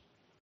woman.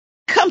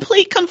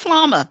 Complete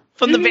conflama.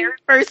 From the very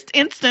first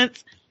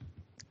instance,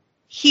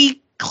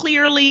 he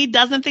clearly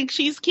doesn't think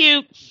she's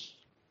cute.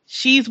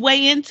 She's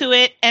way into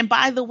it. And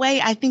by the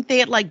way, I think they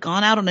had like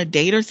gone out on a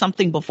date or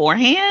something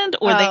beforehand,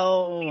 or they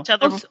knew each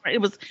other before.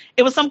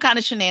 It was some kind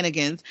of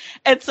shenanigans.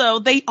 And so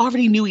they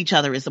already knew each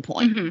other is the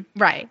point. Mm-hmm.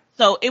 Right.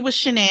 So it was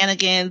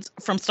shenanigans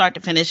from start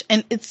to finish.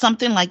 And it's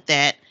something like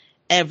that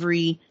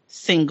every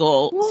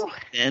single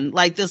season.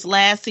 Like this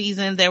last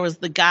season, there was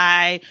the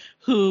guy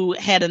who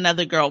had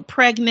another girl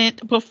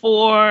pregnant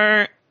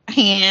beforehand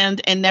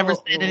and never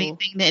said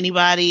anything to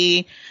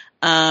anybody.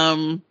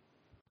 So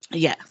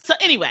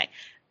anyway,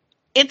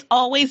 it's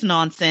always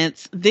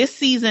nonsense. This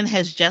season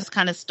has just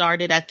kind of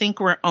started. I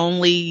think we're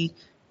only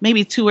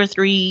maybe 2 or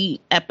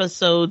 3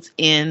 episodes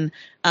in,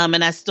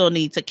 and I still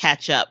need to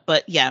catch up.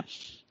 But yeah,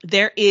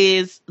 there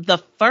is the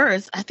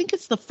first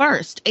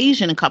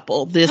Asian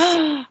couple. This,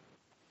 and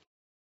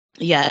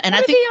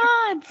I think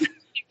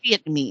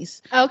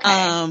Vietnamese.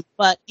 Okay.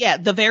 But yeah,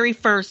 the very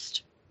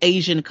first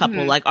Asian couple.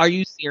 Mm-hmm. Like, are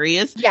you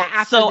serious? Yeah,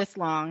 after this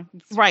long.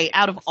 Right.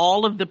 Out of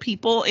all of the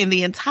people in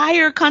the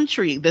entire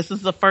country, this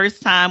is the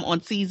first time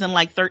on season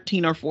like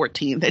 13 or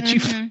 14 that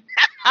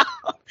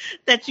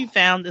you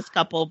found this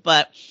couple.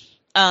 But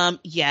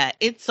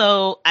it's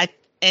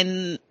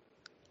and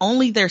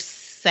only their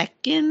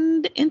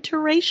second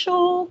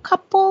interracial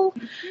couple.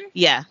 Mm-hmm.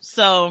 Yeah.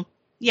 So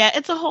yeah,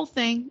 it's a whole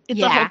thing.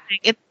 It's a whole thing.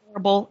 It's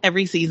horrible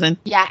every season.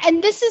 Yeah.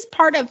 And this is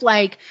part of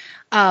like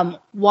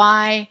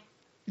why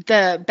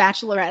the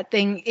Bachelorette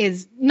thing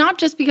is not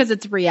just because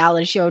it's a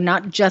reality show,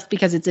 not just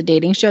because it's a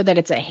dating show, that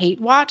it's a hate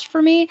watch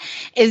for me,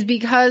 is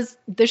because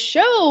the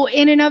show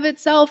in and of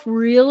itself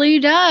really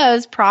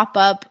does prop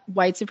up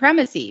white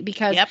supremacy,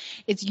 because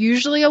it's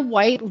usually a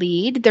white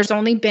lead. There's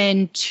only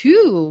been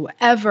 2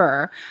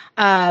 ever,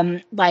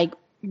 like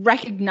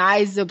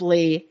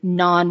recognizably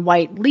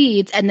non-white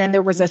leads, and then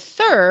there was a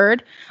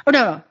third. Oh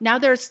no, now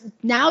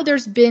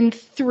there's been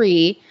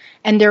 3.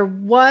 And there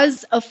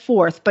was a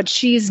 4th, but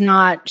she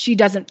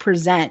doesn't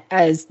present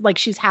as, like,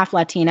 she's half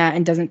Latina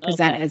and doesn't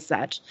present as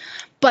such.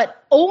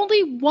 But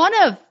only one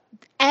of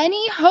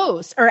any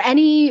host or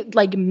any,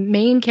 like,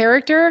 main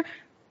character,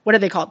 what are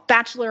they called?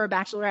 Bachelor or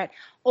Bachelorette.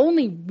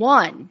 Only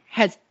one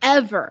has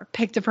ever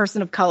picked a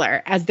person of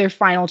color as their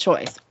final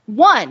choice.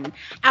 One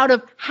out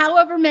of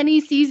however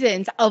many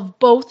seasons of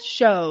both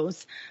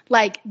shows.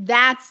 Like,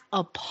 that's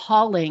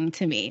appalling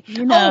to me.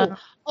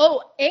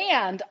 Oh,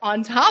 and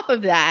on top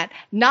of that,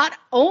 not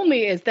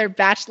only is there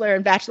Bachelor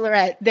and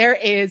Bachelorette, there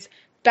is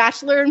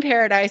Bachelor in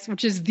Paradise,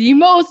 which is the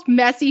most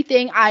messy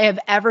thing I have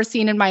ever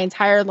seen in my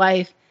entire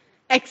life,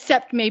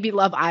 except maybe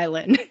Love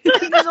Island.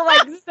 These are,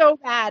 like, so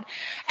bad.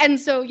 And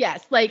so,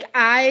 yes, like,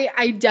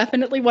 I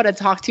definitely want to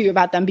talk to you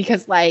about them,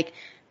 because, like,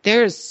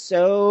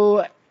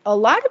 a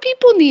lot of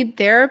people need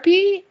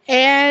therapy,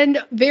 and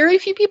very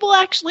few people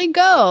actually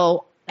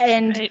go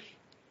and,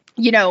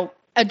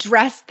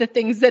 address the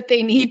things that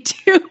they need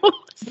to.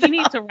 We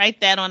need to write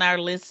that on our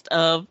list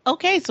of,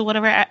 okay, so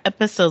whatever our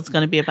episode's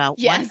going to be about.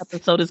 One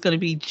episode is going to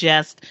be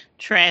just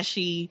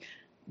trashy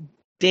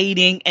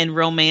dating and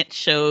romance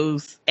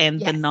shows and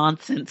the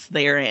nonsense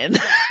therein.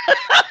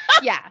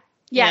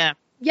 Yeah.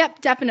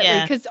 Yep,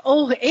 definitely. Because,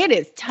 it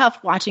is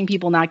tough watching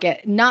people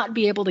not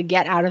be able to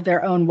get out of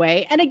their own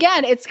way. And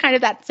again, it's kind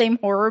of that same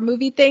horror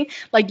movie thing.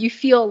 Like, you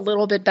feel a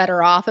little bit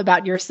better off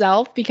about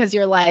yourself because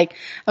you're like,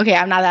 okay,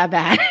 I'm not that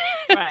bad.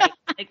 Right.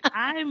 Like,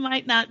 I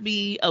might not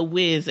be a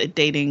whiz at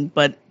dating,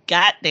 but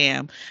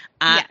goddamn,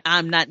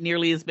 I'm not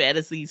nearly as bad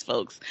as these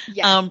folks.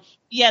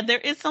 There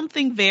is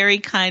something very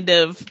kind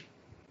of,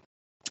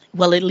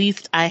 well, at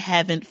least I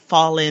haven't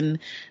fallen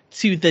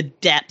to the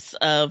depths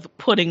of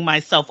putting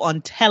myself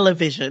on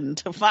television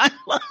to find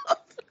love.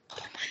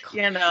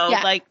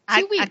 I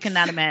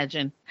cannot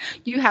imagine.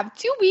 You have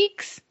 2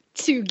 weeks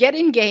to get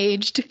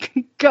engaged.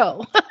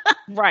 Go.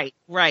 Right.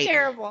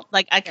 Terrible.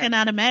 Like, I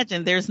cannot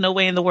imagine. There's no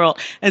way in the world.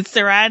 And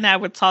Sarah and I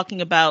were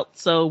talking about,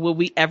 so will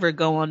we ever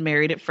go on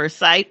Married at First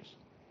Sight?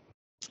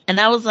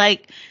 And I was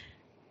like,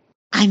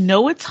 I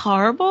know it's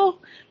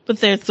horrible, but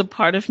there's a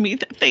part of me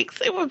that thinks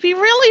it would be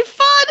really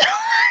fun.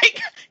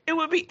 Like, it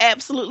would be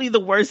absolutely the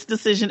worst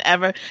decision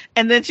ever.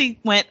 And then she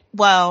went,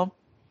 well,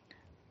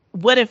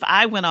 what if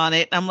I went on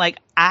it? I'm like,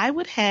 I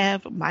would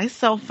have my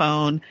cell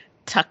phone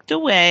tucked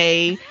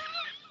away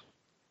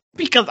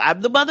because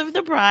I'm the mother of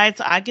the bride,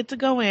 so I get to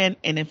go in.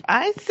 And if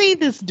I see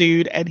this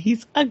dude and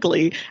he's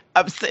ugly,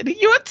 I'm sending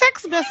you a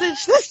text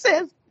message that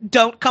says,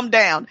 don't come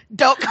down.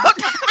 Don't come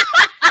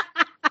down.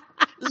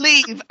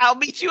 Leave. I'll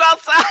meet you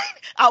outside.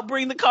 I'll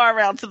bring the car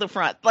around to the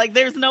front. Like,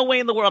 there's no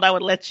way in the world I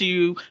would let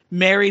you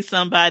marry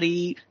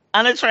somebody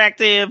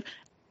unattractive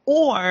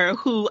or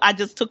who I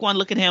just took one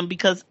look at him,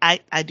 because I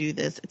do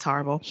this. It's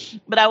horrible.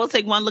 But I will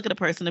take one look at a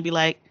person and be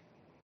like,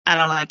 I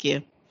don't like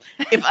you.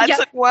 If I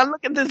took one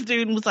look at this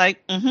dude and was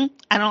like, I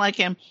don't like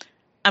him,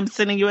 I'm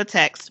sending you a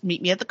text.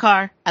 Meet me at the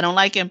car. I don't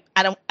like him.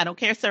 I don't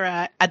care,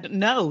 Sarah.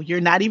 No,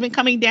 you're not even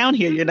coming down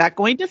here. You're not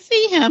going to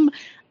see him.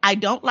 I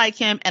don't like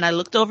him, and I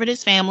looked over at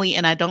his family,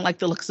 and I don't like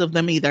the looks of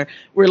them either.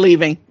 We're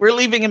leaving. We're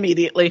leaving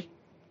immediately.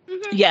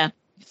 Mm-hmm. Yeah.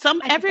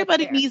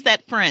 Everybody needs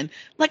that friend.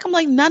 Like, I'm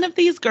like, none of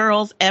these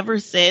girls ever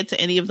said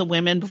to any of the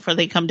women before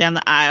they come down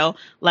the aisle,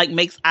 like,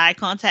 makes eye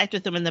contact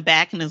with them in the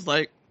back and is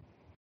like,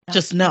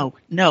 just no,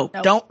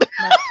 don't.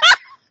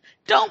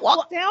 Don't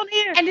walk down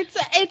here. And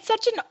it's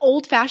such an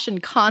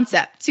old-fashioned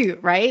concept too,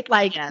 right?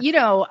 Like,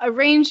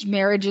 arranged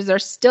marriages are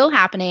still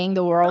happening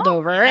the world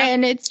over. Yeah.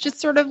 And it's just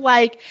sort of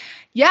like,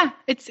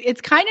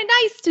 it's kind of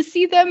nice to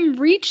see them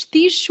reach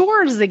these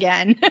shores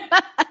again.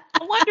 I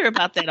wonder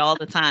about that all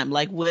the time.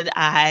 Like,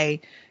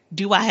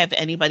 do I have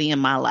anybody in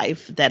my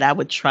life that I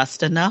would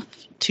trust enough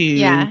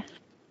to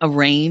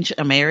arrange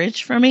a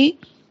marriage for me?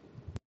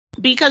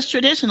 Because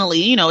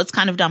traditionally, it's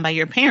kind of done by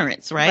your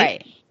parents, right?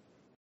 Right.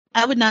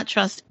 I would not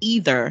trust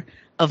either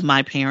of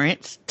my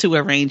parents to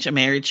arrange a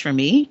marriage for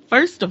me.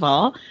 First of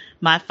all,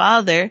 my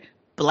father,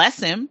 bless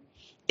him,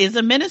 is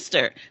a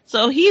minister.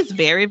 So he's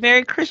very,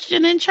 very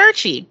Christian and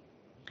churchy.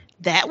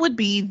 That would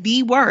be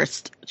the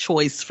worst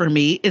choice for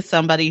me, is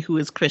somebody who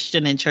is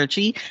Christian and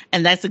churchy.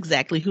 And that's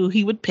exactly who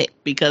he would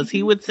pick, because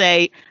he would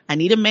say, I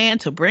need a man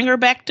to bring her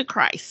back to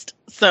Christ.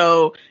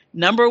 So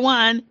number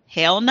one,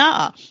 hell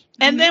nah.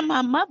 And then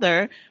my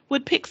mother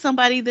would pick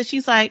somebody that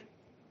she's like,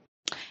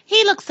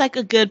 he looks like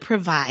a good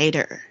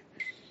provider.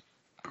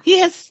 He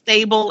has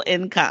stable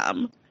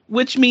income,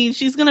 which means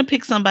she's going to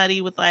pick somebody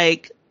with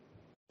like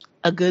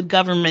a good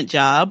government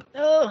job,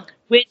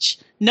 which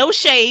no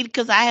shade,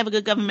 because I have a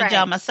good government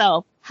job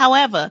myself.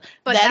 However,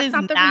 but that is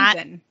not the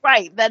reason.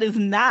 Right. That is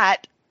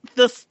not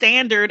the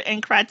standard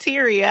and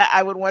criteria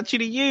I would want you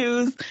to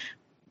use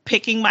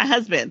picking my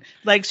husband.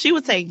 Like she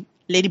would say,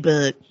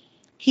 Ladybug,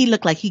 he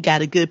looked like he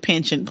got a good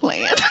pension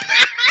plan.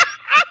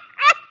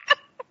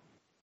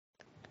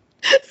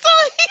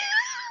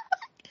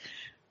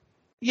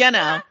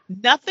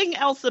 Nothing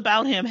else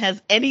about him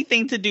has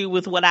anything to do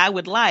with what I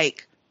would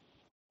like,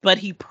 but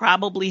he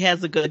probably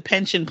has a good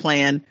pension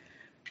plan,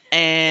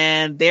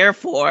 and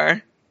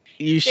therefore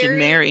you should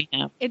marry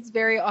him. It's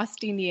very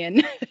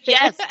Austinian.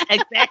 Yes,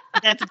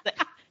 exactly.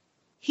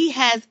 He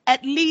has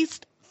at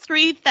least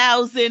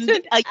 3,000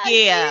 a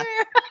year.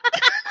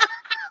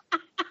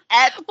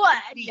 At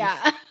what?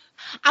 Yeah.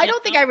 I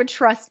don't think I would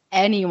trust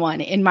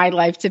anyone in my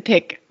life to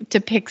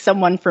pick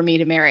someone for me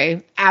to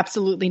marry.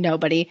 Absolutely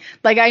nobody.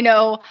 Like I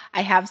know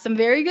I have some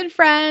very good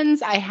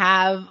friends. I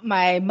have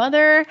my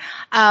mother,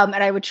 and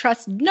I would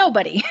trust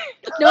nobody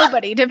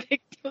to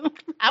pick.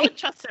 I would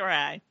trust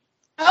Sarai.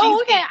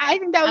 Oh, okay. I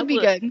think that would be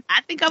good.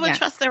 I think I would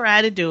trust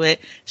Sarai to do it.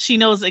 She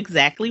knows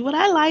exactly what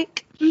I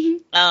like.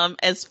 Mm-hmm.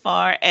 As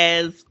far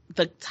as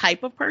the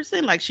type of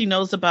person, like she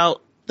knows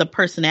about the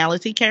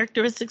personality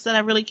characteristics that I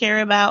really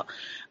care about.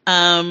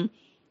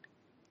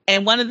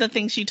 And one of the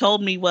things she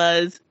told me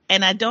was,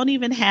 and I don't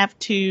even have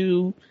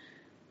to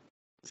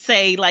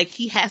say like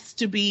he has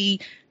to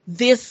be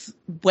this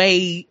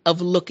way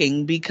of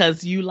looking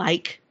because you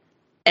like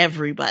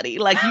everybody.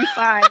 Like you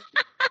find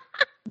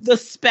the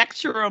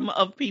spectrum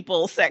of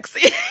people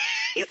sexy.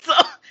 So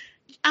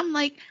I'm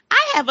like,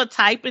 I have a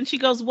type. And she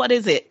goes, what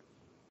is it?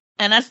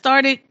 And I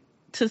started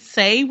to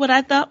say what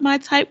I thought my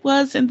type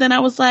was. And then I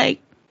was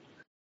like,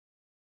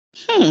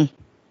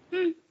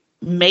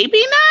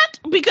 maybe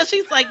not, because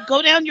she's like,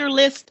 go down your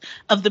list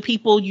of the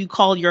people you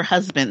call your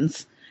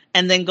husbands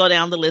and then go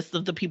down the list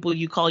of the people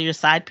you call your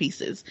side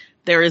pieces.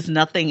 There is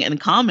nothing in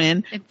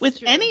common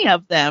with any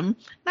of them.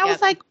 And I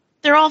was like,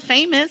 they're all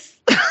famous.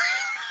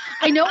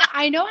 I know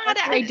how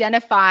to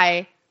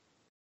identify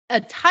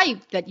a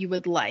type that you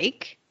would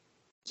like.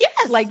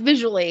 Yes. Like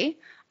visually.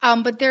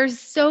 But there's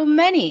so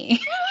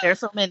many. There's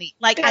so many.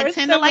 Like I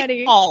tend to like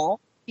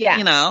tall. Yeah.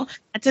 You know,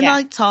 I tend to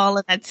like tall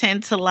and I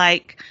tend to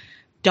like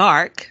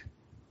dark.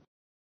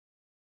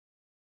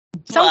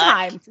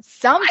 Sometimes.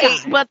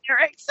 But there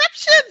are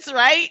exceptions,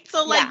 right?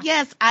 So like,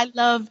 yes, I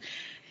love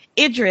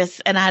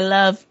Idris and I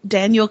love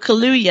Daniel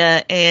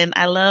Kaluuya and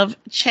I love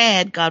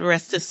Chad, God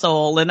rest his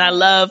soul, and I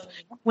love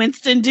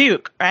Winston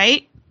Duke,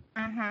 right?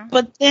 Uh-huh.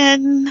 But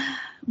then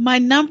my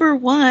number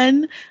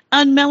one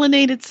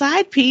unmelanated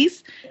side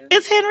piece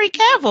is Henry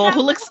Cavill,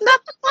 who looks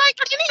nothing like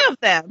any of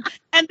them.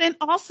 And then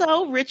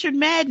also Richard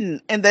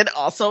Madden, and then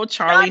also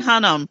Charlie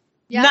Hunnam.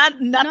 Yeah,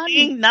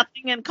 nothing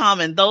in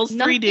common. Those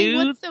three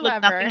dudes look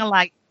nothing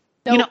alike.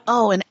 Nope. You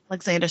know, and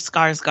Alexander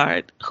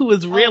Skarsgård, who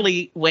is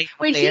really way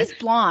out there. He's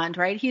blonde,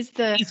 right? He's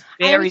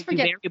very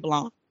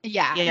blonde.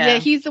 Yeah,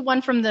 he's the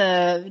one from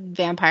the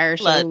vampire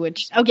show.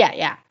 Which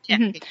I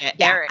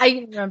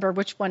remember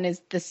which one is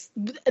this.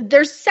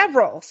 There's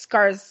several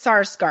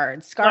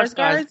Skarsgårds,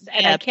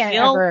 and I can't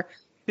ever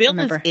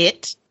remember. Bill is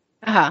it.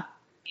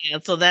 Yeah,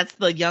 so that's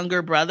the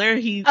younger brother.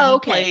 He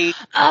played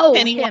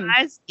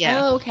Pennywise. Him. Yeah.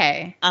 Oh,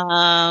 okay.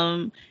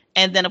 And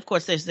then of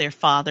course there's their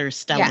father,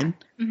 Stellan.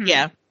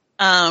 Yeah.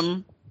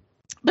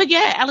 But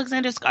yeah,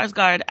 Alexander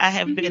Skarsgård, I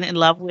have been in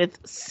love with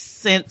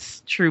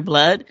since True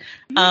Blood.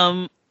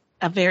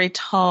 A very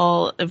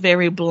tall, a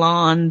very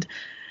blonde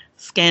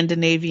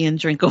Scandinavian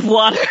drink of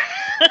water.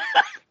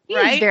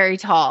 He's very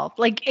tall,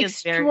 like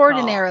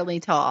extraordinarily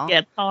tall.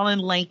 Yeah, tall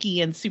and lanky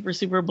and super,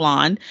 super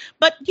blonde.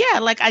 But yeah,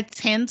 like I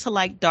tend to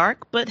like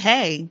dark, but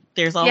hey,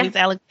 there's always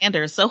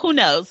Alexander. So who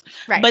knows?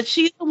 Right. But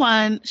she's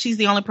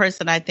the only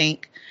person I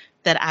think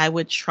that I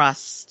would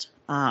trust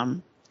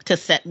to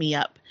set me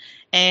up.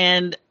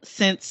 And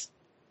since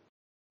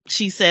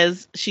she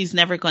says she's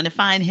never going to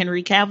find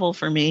Henry Cavill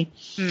for me,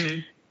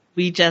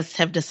 we just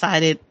have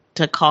decided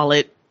to call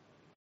it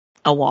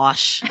a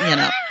wash, you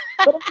know.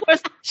 But of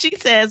course, she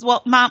says,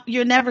 well, Mom,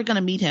 you're never going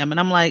to meet him. And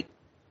I'm like,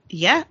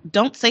 yeah,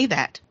 don't say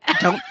that.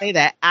 Don't say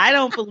that. I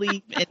don't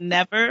believe in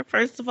never.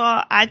 First of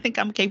all, I think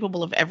I'm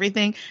capable of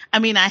everything. I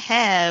mean, I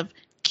have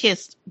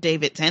kissed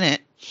David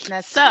Tennant.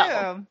 That's true.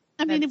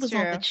 I mean, it was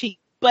on the cheek.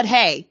 But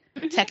hey,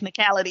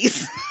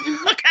 technicalities.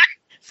 Okay.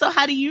 So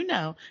how do you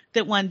know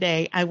that one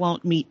day I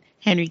won't meet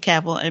Henry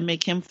Cavill and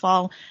make him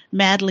fall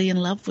madly in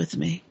love with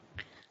me?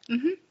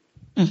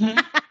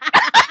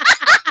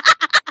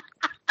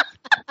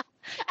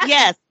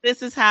 Yes,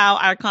 this is how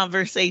our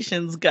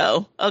conversations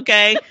go.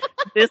 Okay.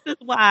 This is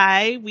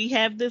why we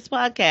have this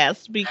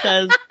podcast,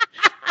 because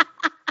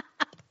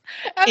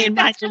in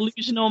my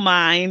delusional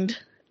mind,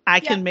 I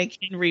can make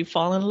Henry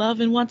fall in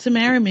love and want to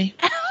marry me.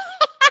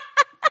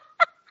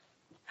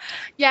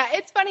 Yeah,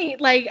 it's funny.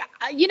 Like,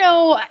 you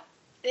know,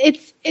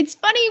 it's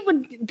funny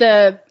when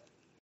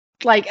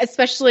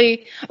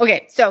especially,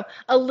 okay, so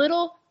a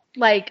little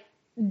like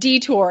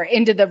detour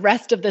into the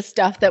rest of the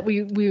stuff that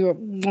we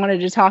wanted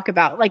to talk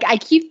about. Like I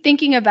keep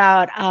thinking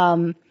about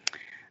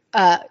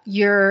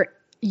your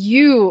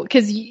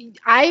because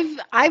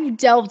I've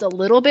delved a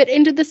little bit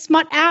into the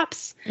smut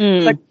apps,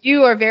 but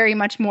you are very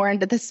much more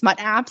into the smut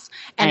apps,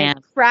 and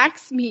it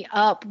cracks me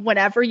up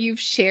whenever you've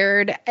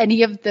shared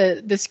any of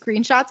the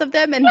screenshots of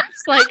them, and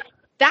it's like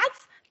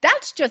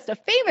that's just a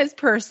famous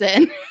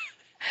person.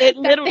 It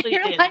literally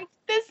is. Like,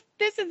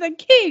 this is a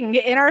king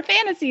in our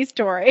fantasy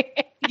story.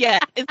 Yeah,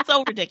 it's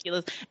so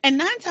ridiculous. And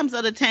 9 times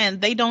out of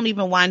 10, they don't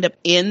even wind up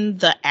in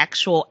the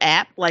actual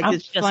app. Like,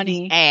 it's just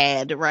funny. the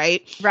ad,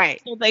 right?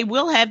 Right. So they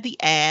will have the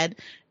ad,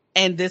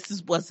 and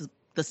what's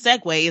the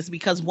segue is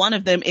because one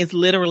of them is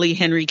literally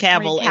Henry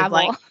Cavill. As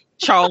like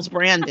Charles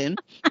Brandon,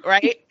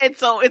 right? And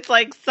so it's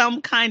like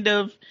some kind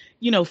of,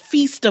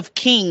 Feast of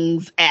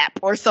Kings app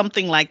or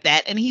something like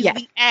that. And he's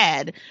the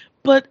ad,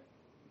 but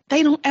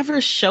they don't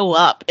ever show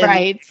up in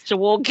the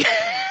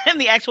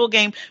actual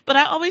game. But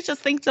I always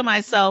just think to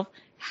myself,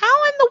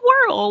 how in the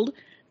world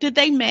did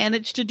they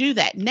manage to do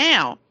that?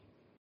 Now,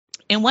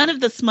 in one of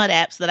the smut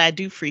apps that I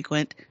do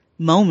frequent,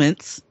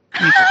 Moments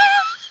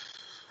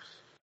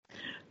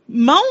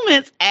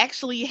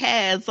actually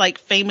has like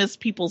famous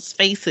people's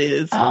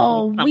faces.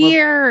 Oh,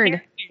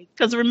 weird.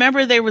 Because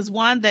remember, there was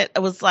one that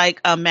was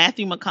like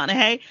Matthew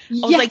McConaughey. I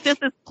was like, this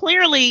is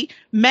clearly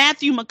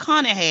Matthew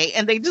McConaughey,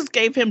 and they just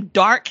gave him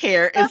dark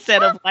hair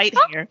instead of light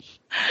hair.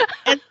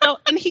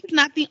 And he's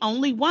not the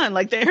only one.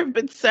 Like, there have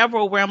been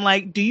several where I'm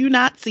like, do you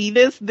not see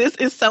this? This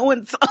is so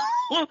and so.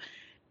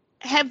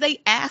 Have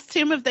they asked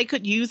him if they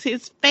could use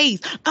his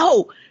face?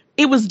 Oh,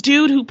 it was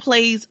dude who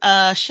plays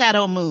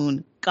Shadow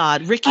Moon.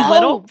 God, Ricky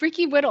Whittle.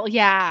 Ricky Whittle,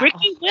 yeah.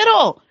 Ricky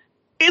Whittle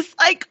is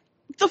like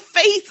the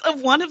face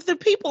of one of the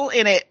people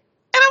in it.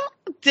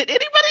 And did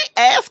anybody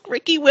ask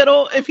Ricky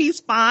Whittle if he's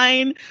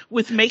fine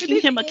with making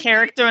him a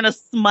character in a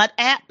smut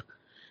app?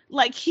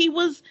 Like, he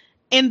was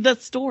in the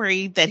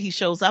story that he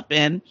shows up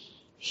in,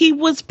 he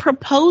was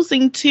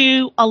proposing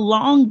to a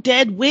long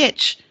dead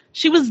witch.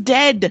 She was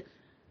dead,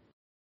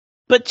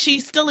 but she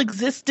still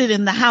existed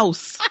in the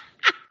house.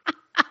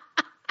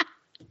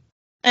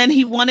 And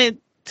he wanted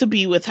to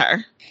be with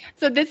her.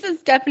 So this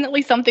is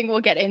definitely something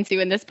we'll get into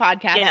in this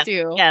podcast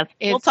too. Yes,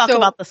 we'll talk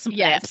about the smut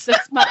apps. The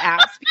smut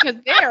apps,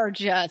 because they are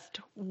just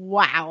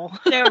wow.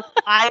 They're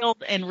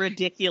wild and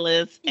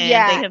ridiculous, and they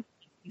have made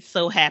me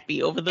so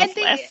happy over this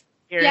last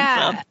year.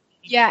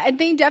 Yeah, and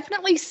they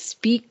definitely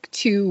speak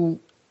to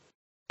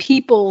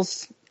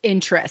people's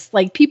interests,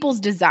 like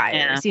people's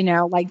desires.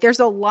 Like there's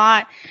a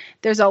lot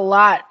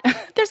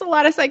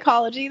of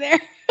psychology there.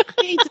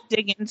 We need to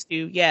dig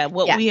into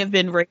what we have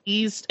been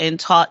raised and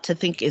taught to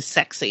think is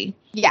sexy.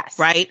 Yes.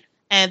 Right?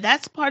 And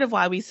that's part of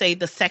why we say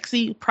the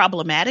sexy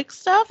problematic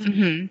stuff,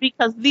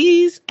 because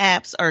these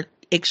apps are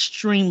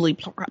extremely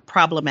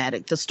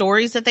problematic. The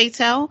stories that they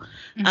tell.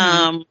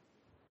 And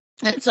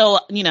so,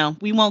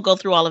 we won't go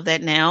through all of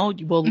that now.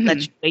 We'll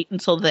let you wait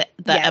until the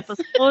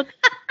episode. But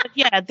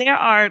there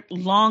are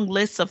long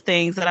lists of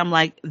things that I'm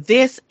like,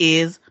 this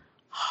is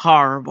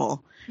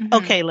horrible.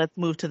 Okay, let's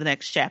move to the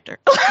next chapter.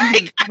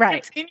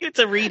 I continue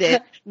to read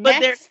it, but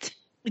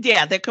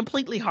they're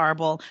completely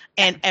horrible,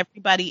 and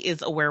everybody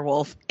is a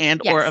werewolf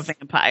or a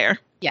vampire.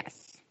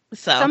 Yes.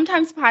 So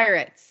sometimes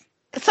pirates.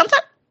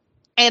 Sometimes,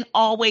 and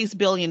always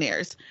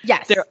billionaires.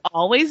 Yes. They're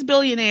always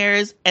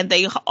billionaires, and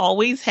they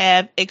always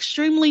have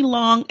extremely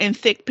long and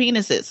thick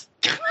penises.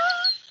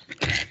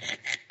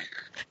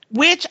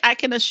 Which I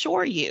can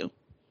assure you,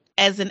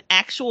 as an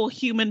actual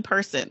human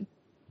person,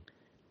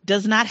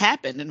 does not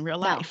happen in real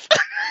life.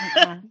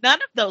 None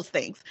of those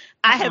things.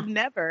 I have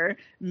never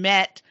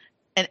met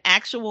an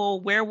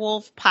actual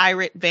werewolf,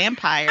 pirate,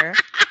 vampire.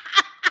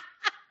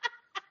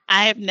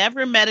 I have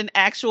never met an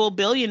actual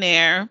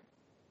billionaire.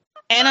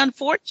 And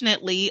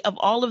unfortunately, of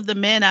all of the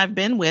men I've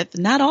been with,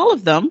 not all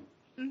of them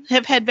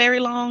have had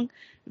very long,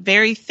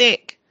 very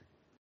thick,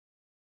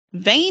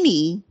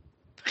 members.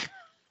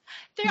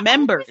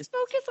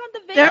 Focus on the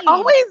vein. They're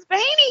always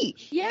veiny.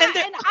 Yeah,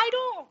 and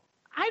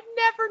I've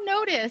never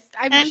noticed.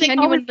 I've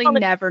genuinely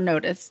never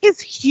noticed. His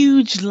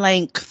huge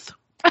length.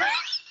 Oh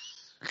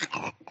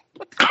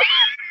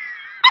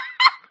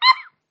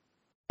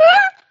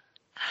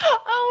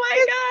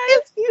my God.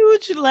 His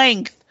huge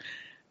length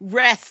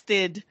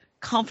rested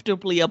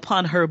comfortably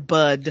upon her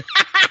bud.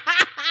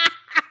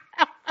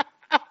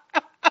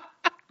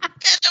 And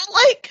I'm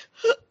like,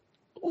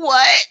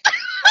 what?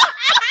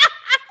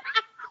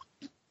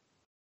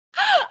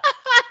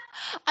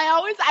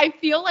 I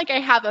feel like I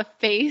have a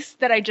face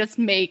that I just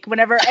make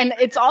whenever, and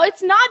it's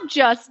not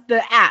just the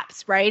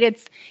apps, right?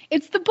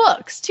 It's the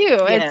books too.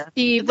 Yeah. It's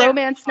the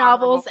romance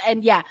novels,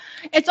 and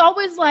it's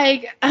always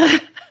like,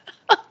 have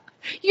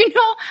you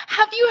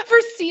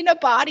ever seen a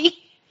body?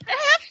 There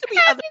has to be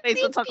other ways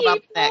to talk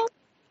about sex.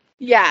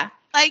 Yeah.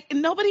 Like,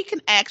 nobody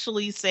can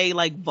actually say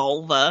like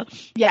vulva.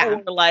 Yeah.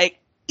 Or like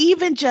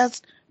even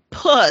just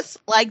puss.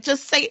 Like,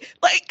 just say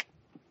like,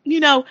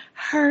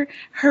 her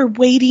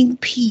waiting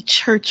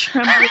peach, her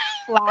trembling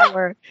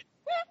flower,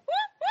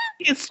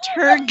 his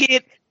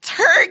turgid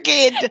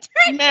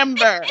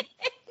member. What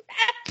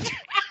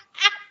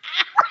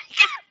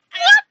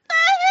the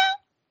hell?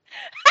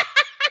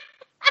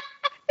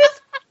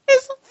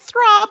 His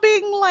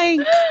throbbing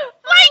length.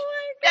 Like,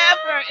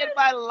 never in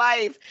my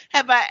life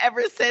have I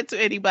ever said to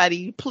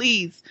anybody,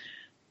 please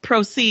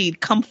proceed,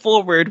 come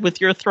forward with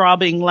your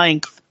throbbing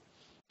length.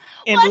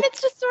 And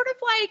it's just sort of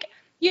like,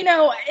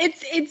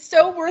 it's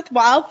so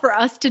worthwhile for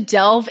us to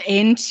delve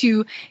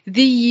into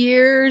the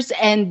years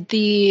and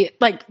the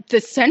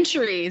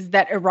centuries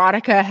that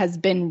erotica has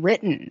been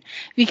written,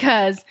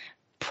 because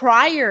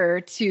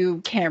prior to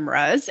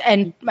cameras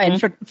and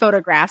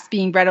photographs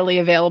being readily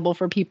available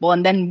for people,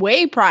 and then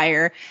way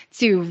prior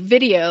to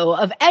video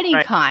of any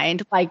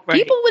kind,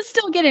 people was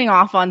still getting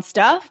off on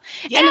stuff,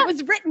 and it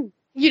was written.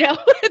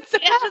 It's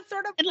just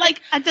sort of and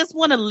I just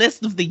want a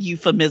list of the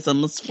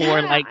euphemisms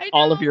for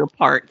all of your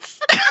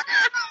parts.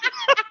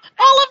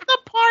 All of the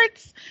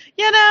parts,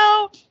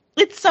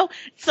 It's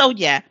so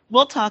yeah,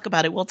 we'll talk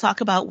about it. We'll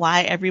talk about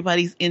why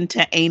everybody's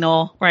into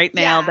anal right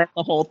now. Yeah. That's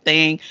the whole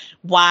thing.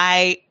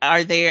 Why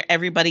are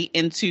everybody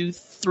into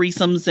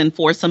threesomes and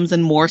foursomes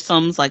and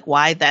moresomes?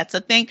 Why that's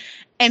a thing.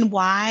 And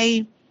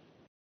why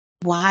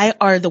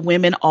are the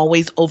women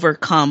always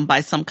overcome by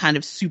some kind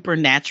of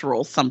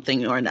supernatural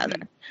something or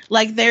another?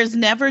 There's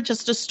never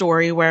just a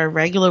story where a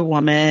regular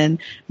woman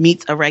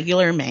meets a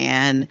regular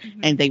man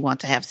and they want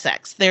to have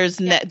sex. There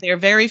are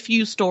very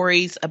few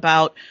stories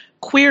about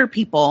queer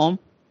people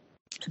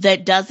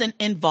that doesn't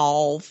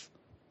involve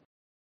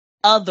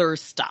other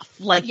stuff.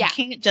 You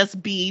can't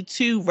just be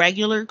two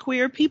regular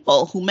queer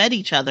people who met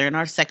each other and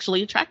are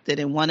sexually attracted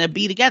and want to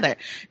be together.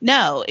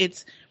 No,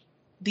 it's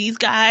these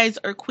guys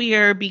are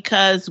queer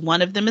because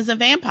one of them is a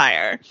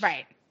vampire.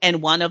 Right.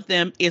 And one of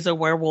them is a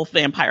werewolf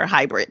vampire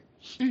hybrid.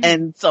 Mm-hmm.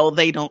 And so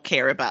they don't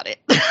care about it.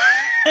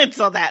 And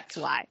so that's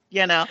why,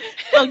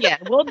 So yeah,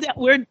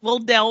 we'll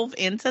delve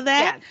into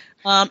that.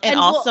 Yes. And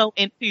also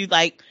into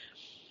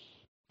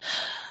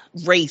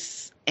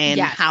race and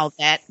how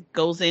that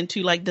goes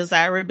into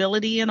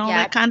desirability and all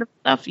that kind of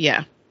stuff.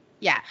 Yeah.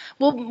 Yeah.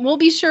 We'll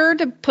be sure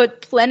to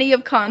put plenty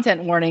of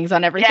content warnings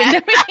on everything.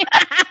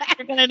 That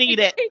You're going to need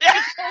it.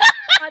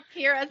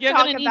 Hear us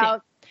talk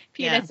about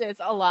penises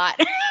a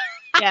lot.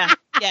 Yeah.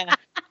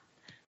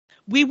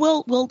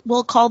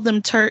 We'll call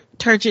them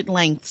turgid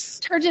lengths.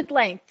 Turgid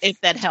lengths.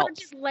 If that helps.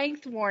 Turgid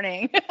length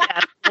warning.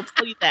 Yeah, we'll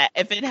tell you that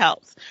if it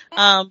helps.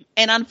 And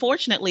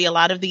unfortunately, a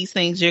lot of these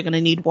things you're going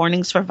to need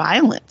warnings for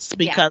violence,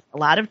 because a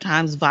lot of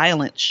times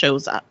violence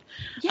shows up.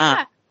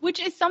 Yeah, which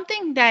is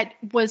something that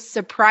was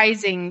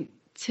surprising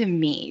to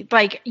me.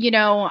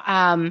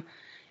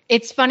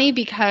 It's funny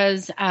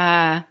because,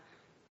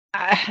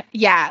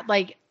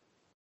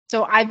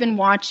 so I've been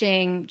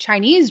watching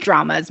Chinese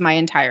dramas my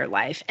entire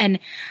life, and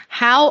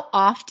how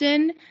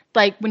often,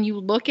 when you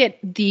look at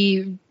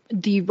the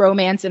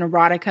romance and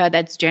erotica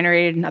that's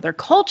generated in other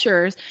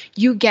cultures,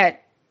 you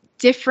get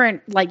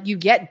different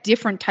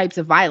types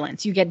of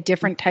violence. You get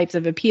different types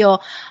of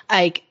appeal.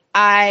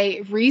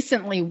 I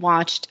recently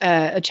watched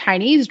a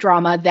Chinese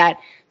drama that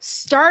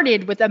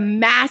started with a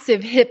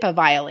massive HIPAA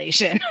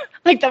violation.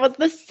 That was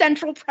the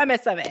central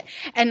premise of it.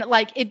 And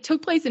it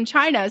took place in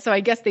China, so I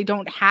guess they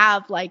don't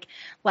have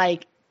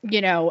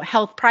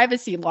health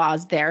privacy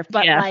laws there.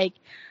 But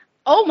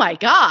oh my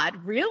God,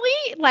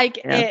 really?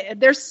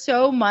 There's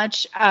so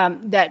much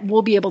that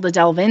we'll be able to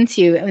delve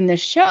into in the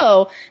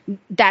show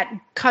that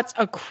cuts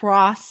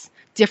across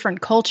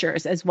different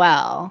cultures as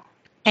well.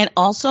 And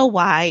also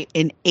why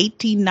in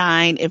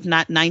 89, if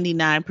not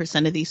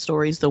 99% of these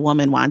stories, the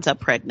woman winds up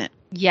pregnant.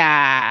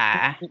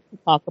 Yeah. We'll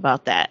talk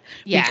about that.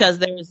 Yeah. Because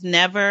there's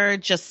never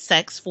just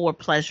sex for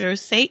pleasure's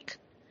sake.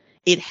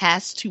 It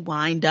has to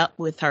wind up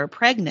with her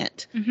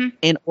pregnant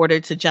in order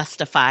to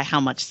justify how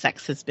much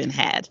sex has been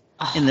had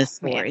in this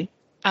story. Man.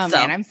 Oh,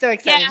 man, I'm so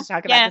excited to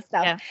talk about this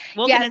stuff. Yeah,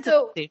 we'll get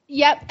into it.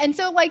 Yep. And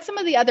so, some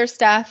of the other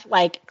stuff,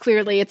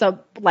 clearly it's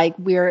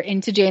we're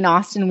into Jane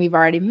Austen. We've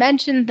already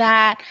mentioned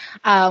that.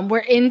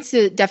 We're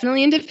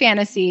definitely into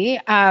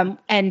fantasy,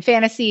 and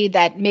fantasy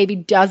that maybe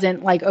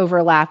doesn't,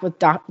 overlap with,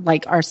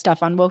 our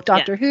stuff on Woke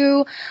Doctor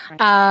Who.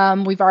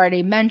 Right. We've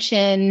already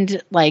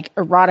mentioned,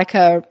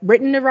 erotica,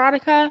 written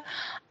erotica.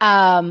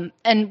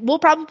 And we'll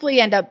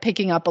probably end up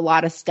picking up a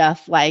lot of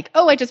stuff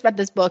I just read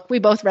this book. We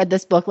both read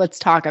this book. Let's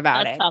talk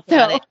about it.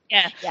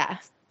 Yeah.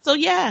 So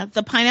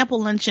the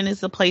Pineapple Luncheon is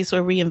the place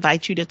where we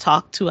invite you to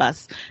talk to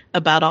us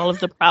about all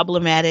of the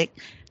problematic,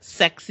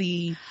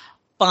 sexy,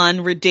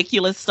 fun,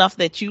 ridiculous stuff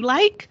that you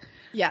like.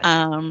 Yeah.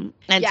 And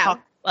talk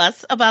to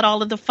us about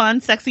all of the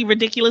fun, sexy,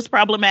 ridiculous,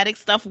 problematic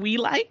stuff we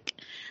like.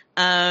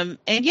 And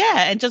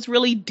just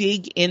really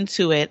dig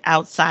into it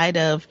outside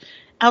of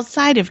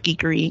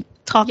geekery.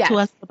 Talk to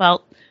us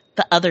about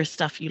the other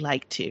stuff you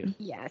like too.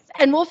 Yes.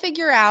 And we'll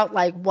figure out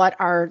what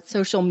our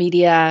social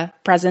media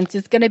presence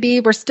is going to be.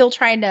 We're still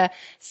trying to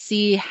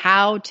see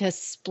how to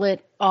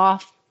split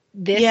off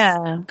this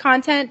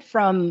content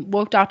from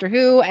Woke Doctor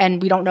Who,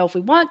 and we don't know if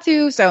we want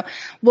to. So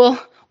we'll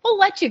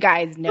let you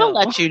guys know. We'll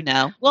let you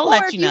know.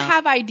 If you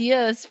have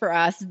ideas for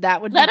us,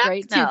 that would be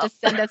great too. Just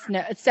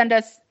send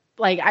us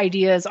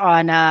ideas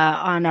on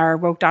our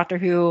Woke Doctor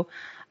Who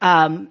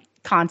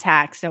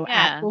contact. So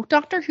at Woke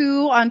Doctor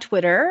Who on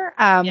Twitter,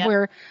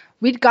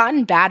 We'd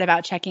gotten bad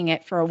about checking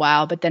it for a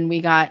while, but then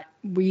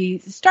we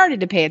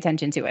started to pay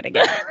attention to it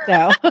again.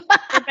 So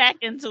we're back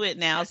into it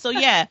now. So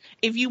yeah,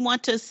 if you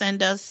want to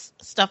send us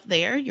stuff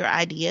there, your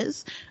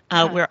ideas,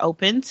 we're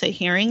open to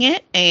hearing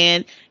it.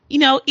 And,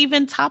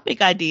 even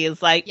topic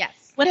ideas like, yes.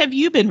 What have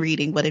you been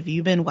reading? What have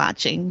you been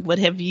watching? What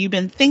have you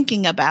been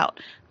thinking about?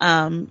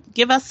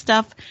 Give us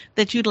stuff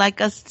that you'd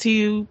like us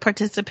to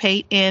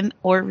participate in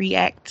or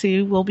react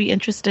to. We'll be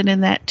interested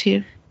in that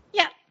too.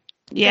 Yeah.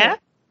 Yeah. Good.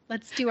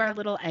 Let's do our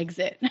little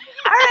exit. All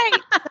right.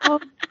 So,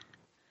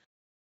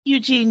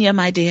 Eugenia,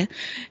 my dear,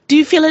 do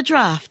you feel a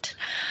draft?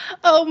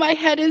 Oh, my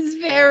head is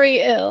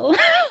very ill.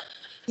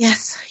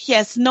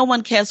 Yes. No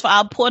one cares for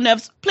our poor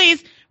nerves.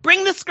 Please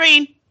bring the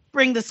screen.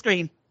 Bring the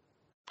screen.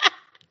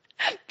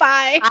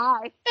 Bye.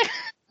 Bye.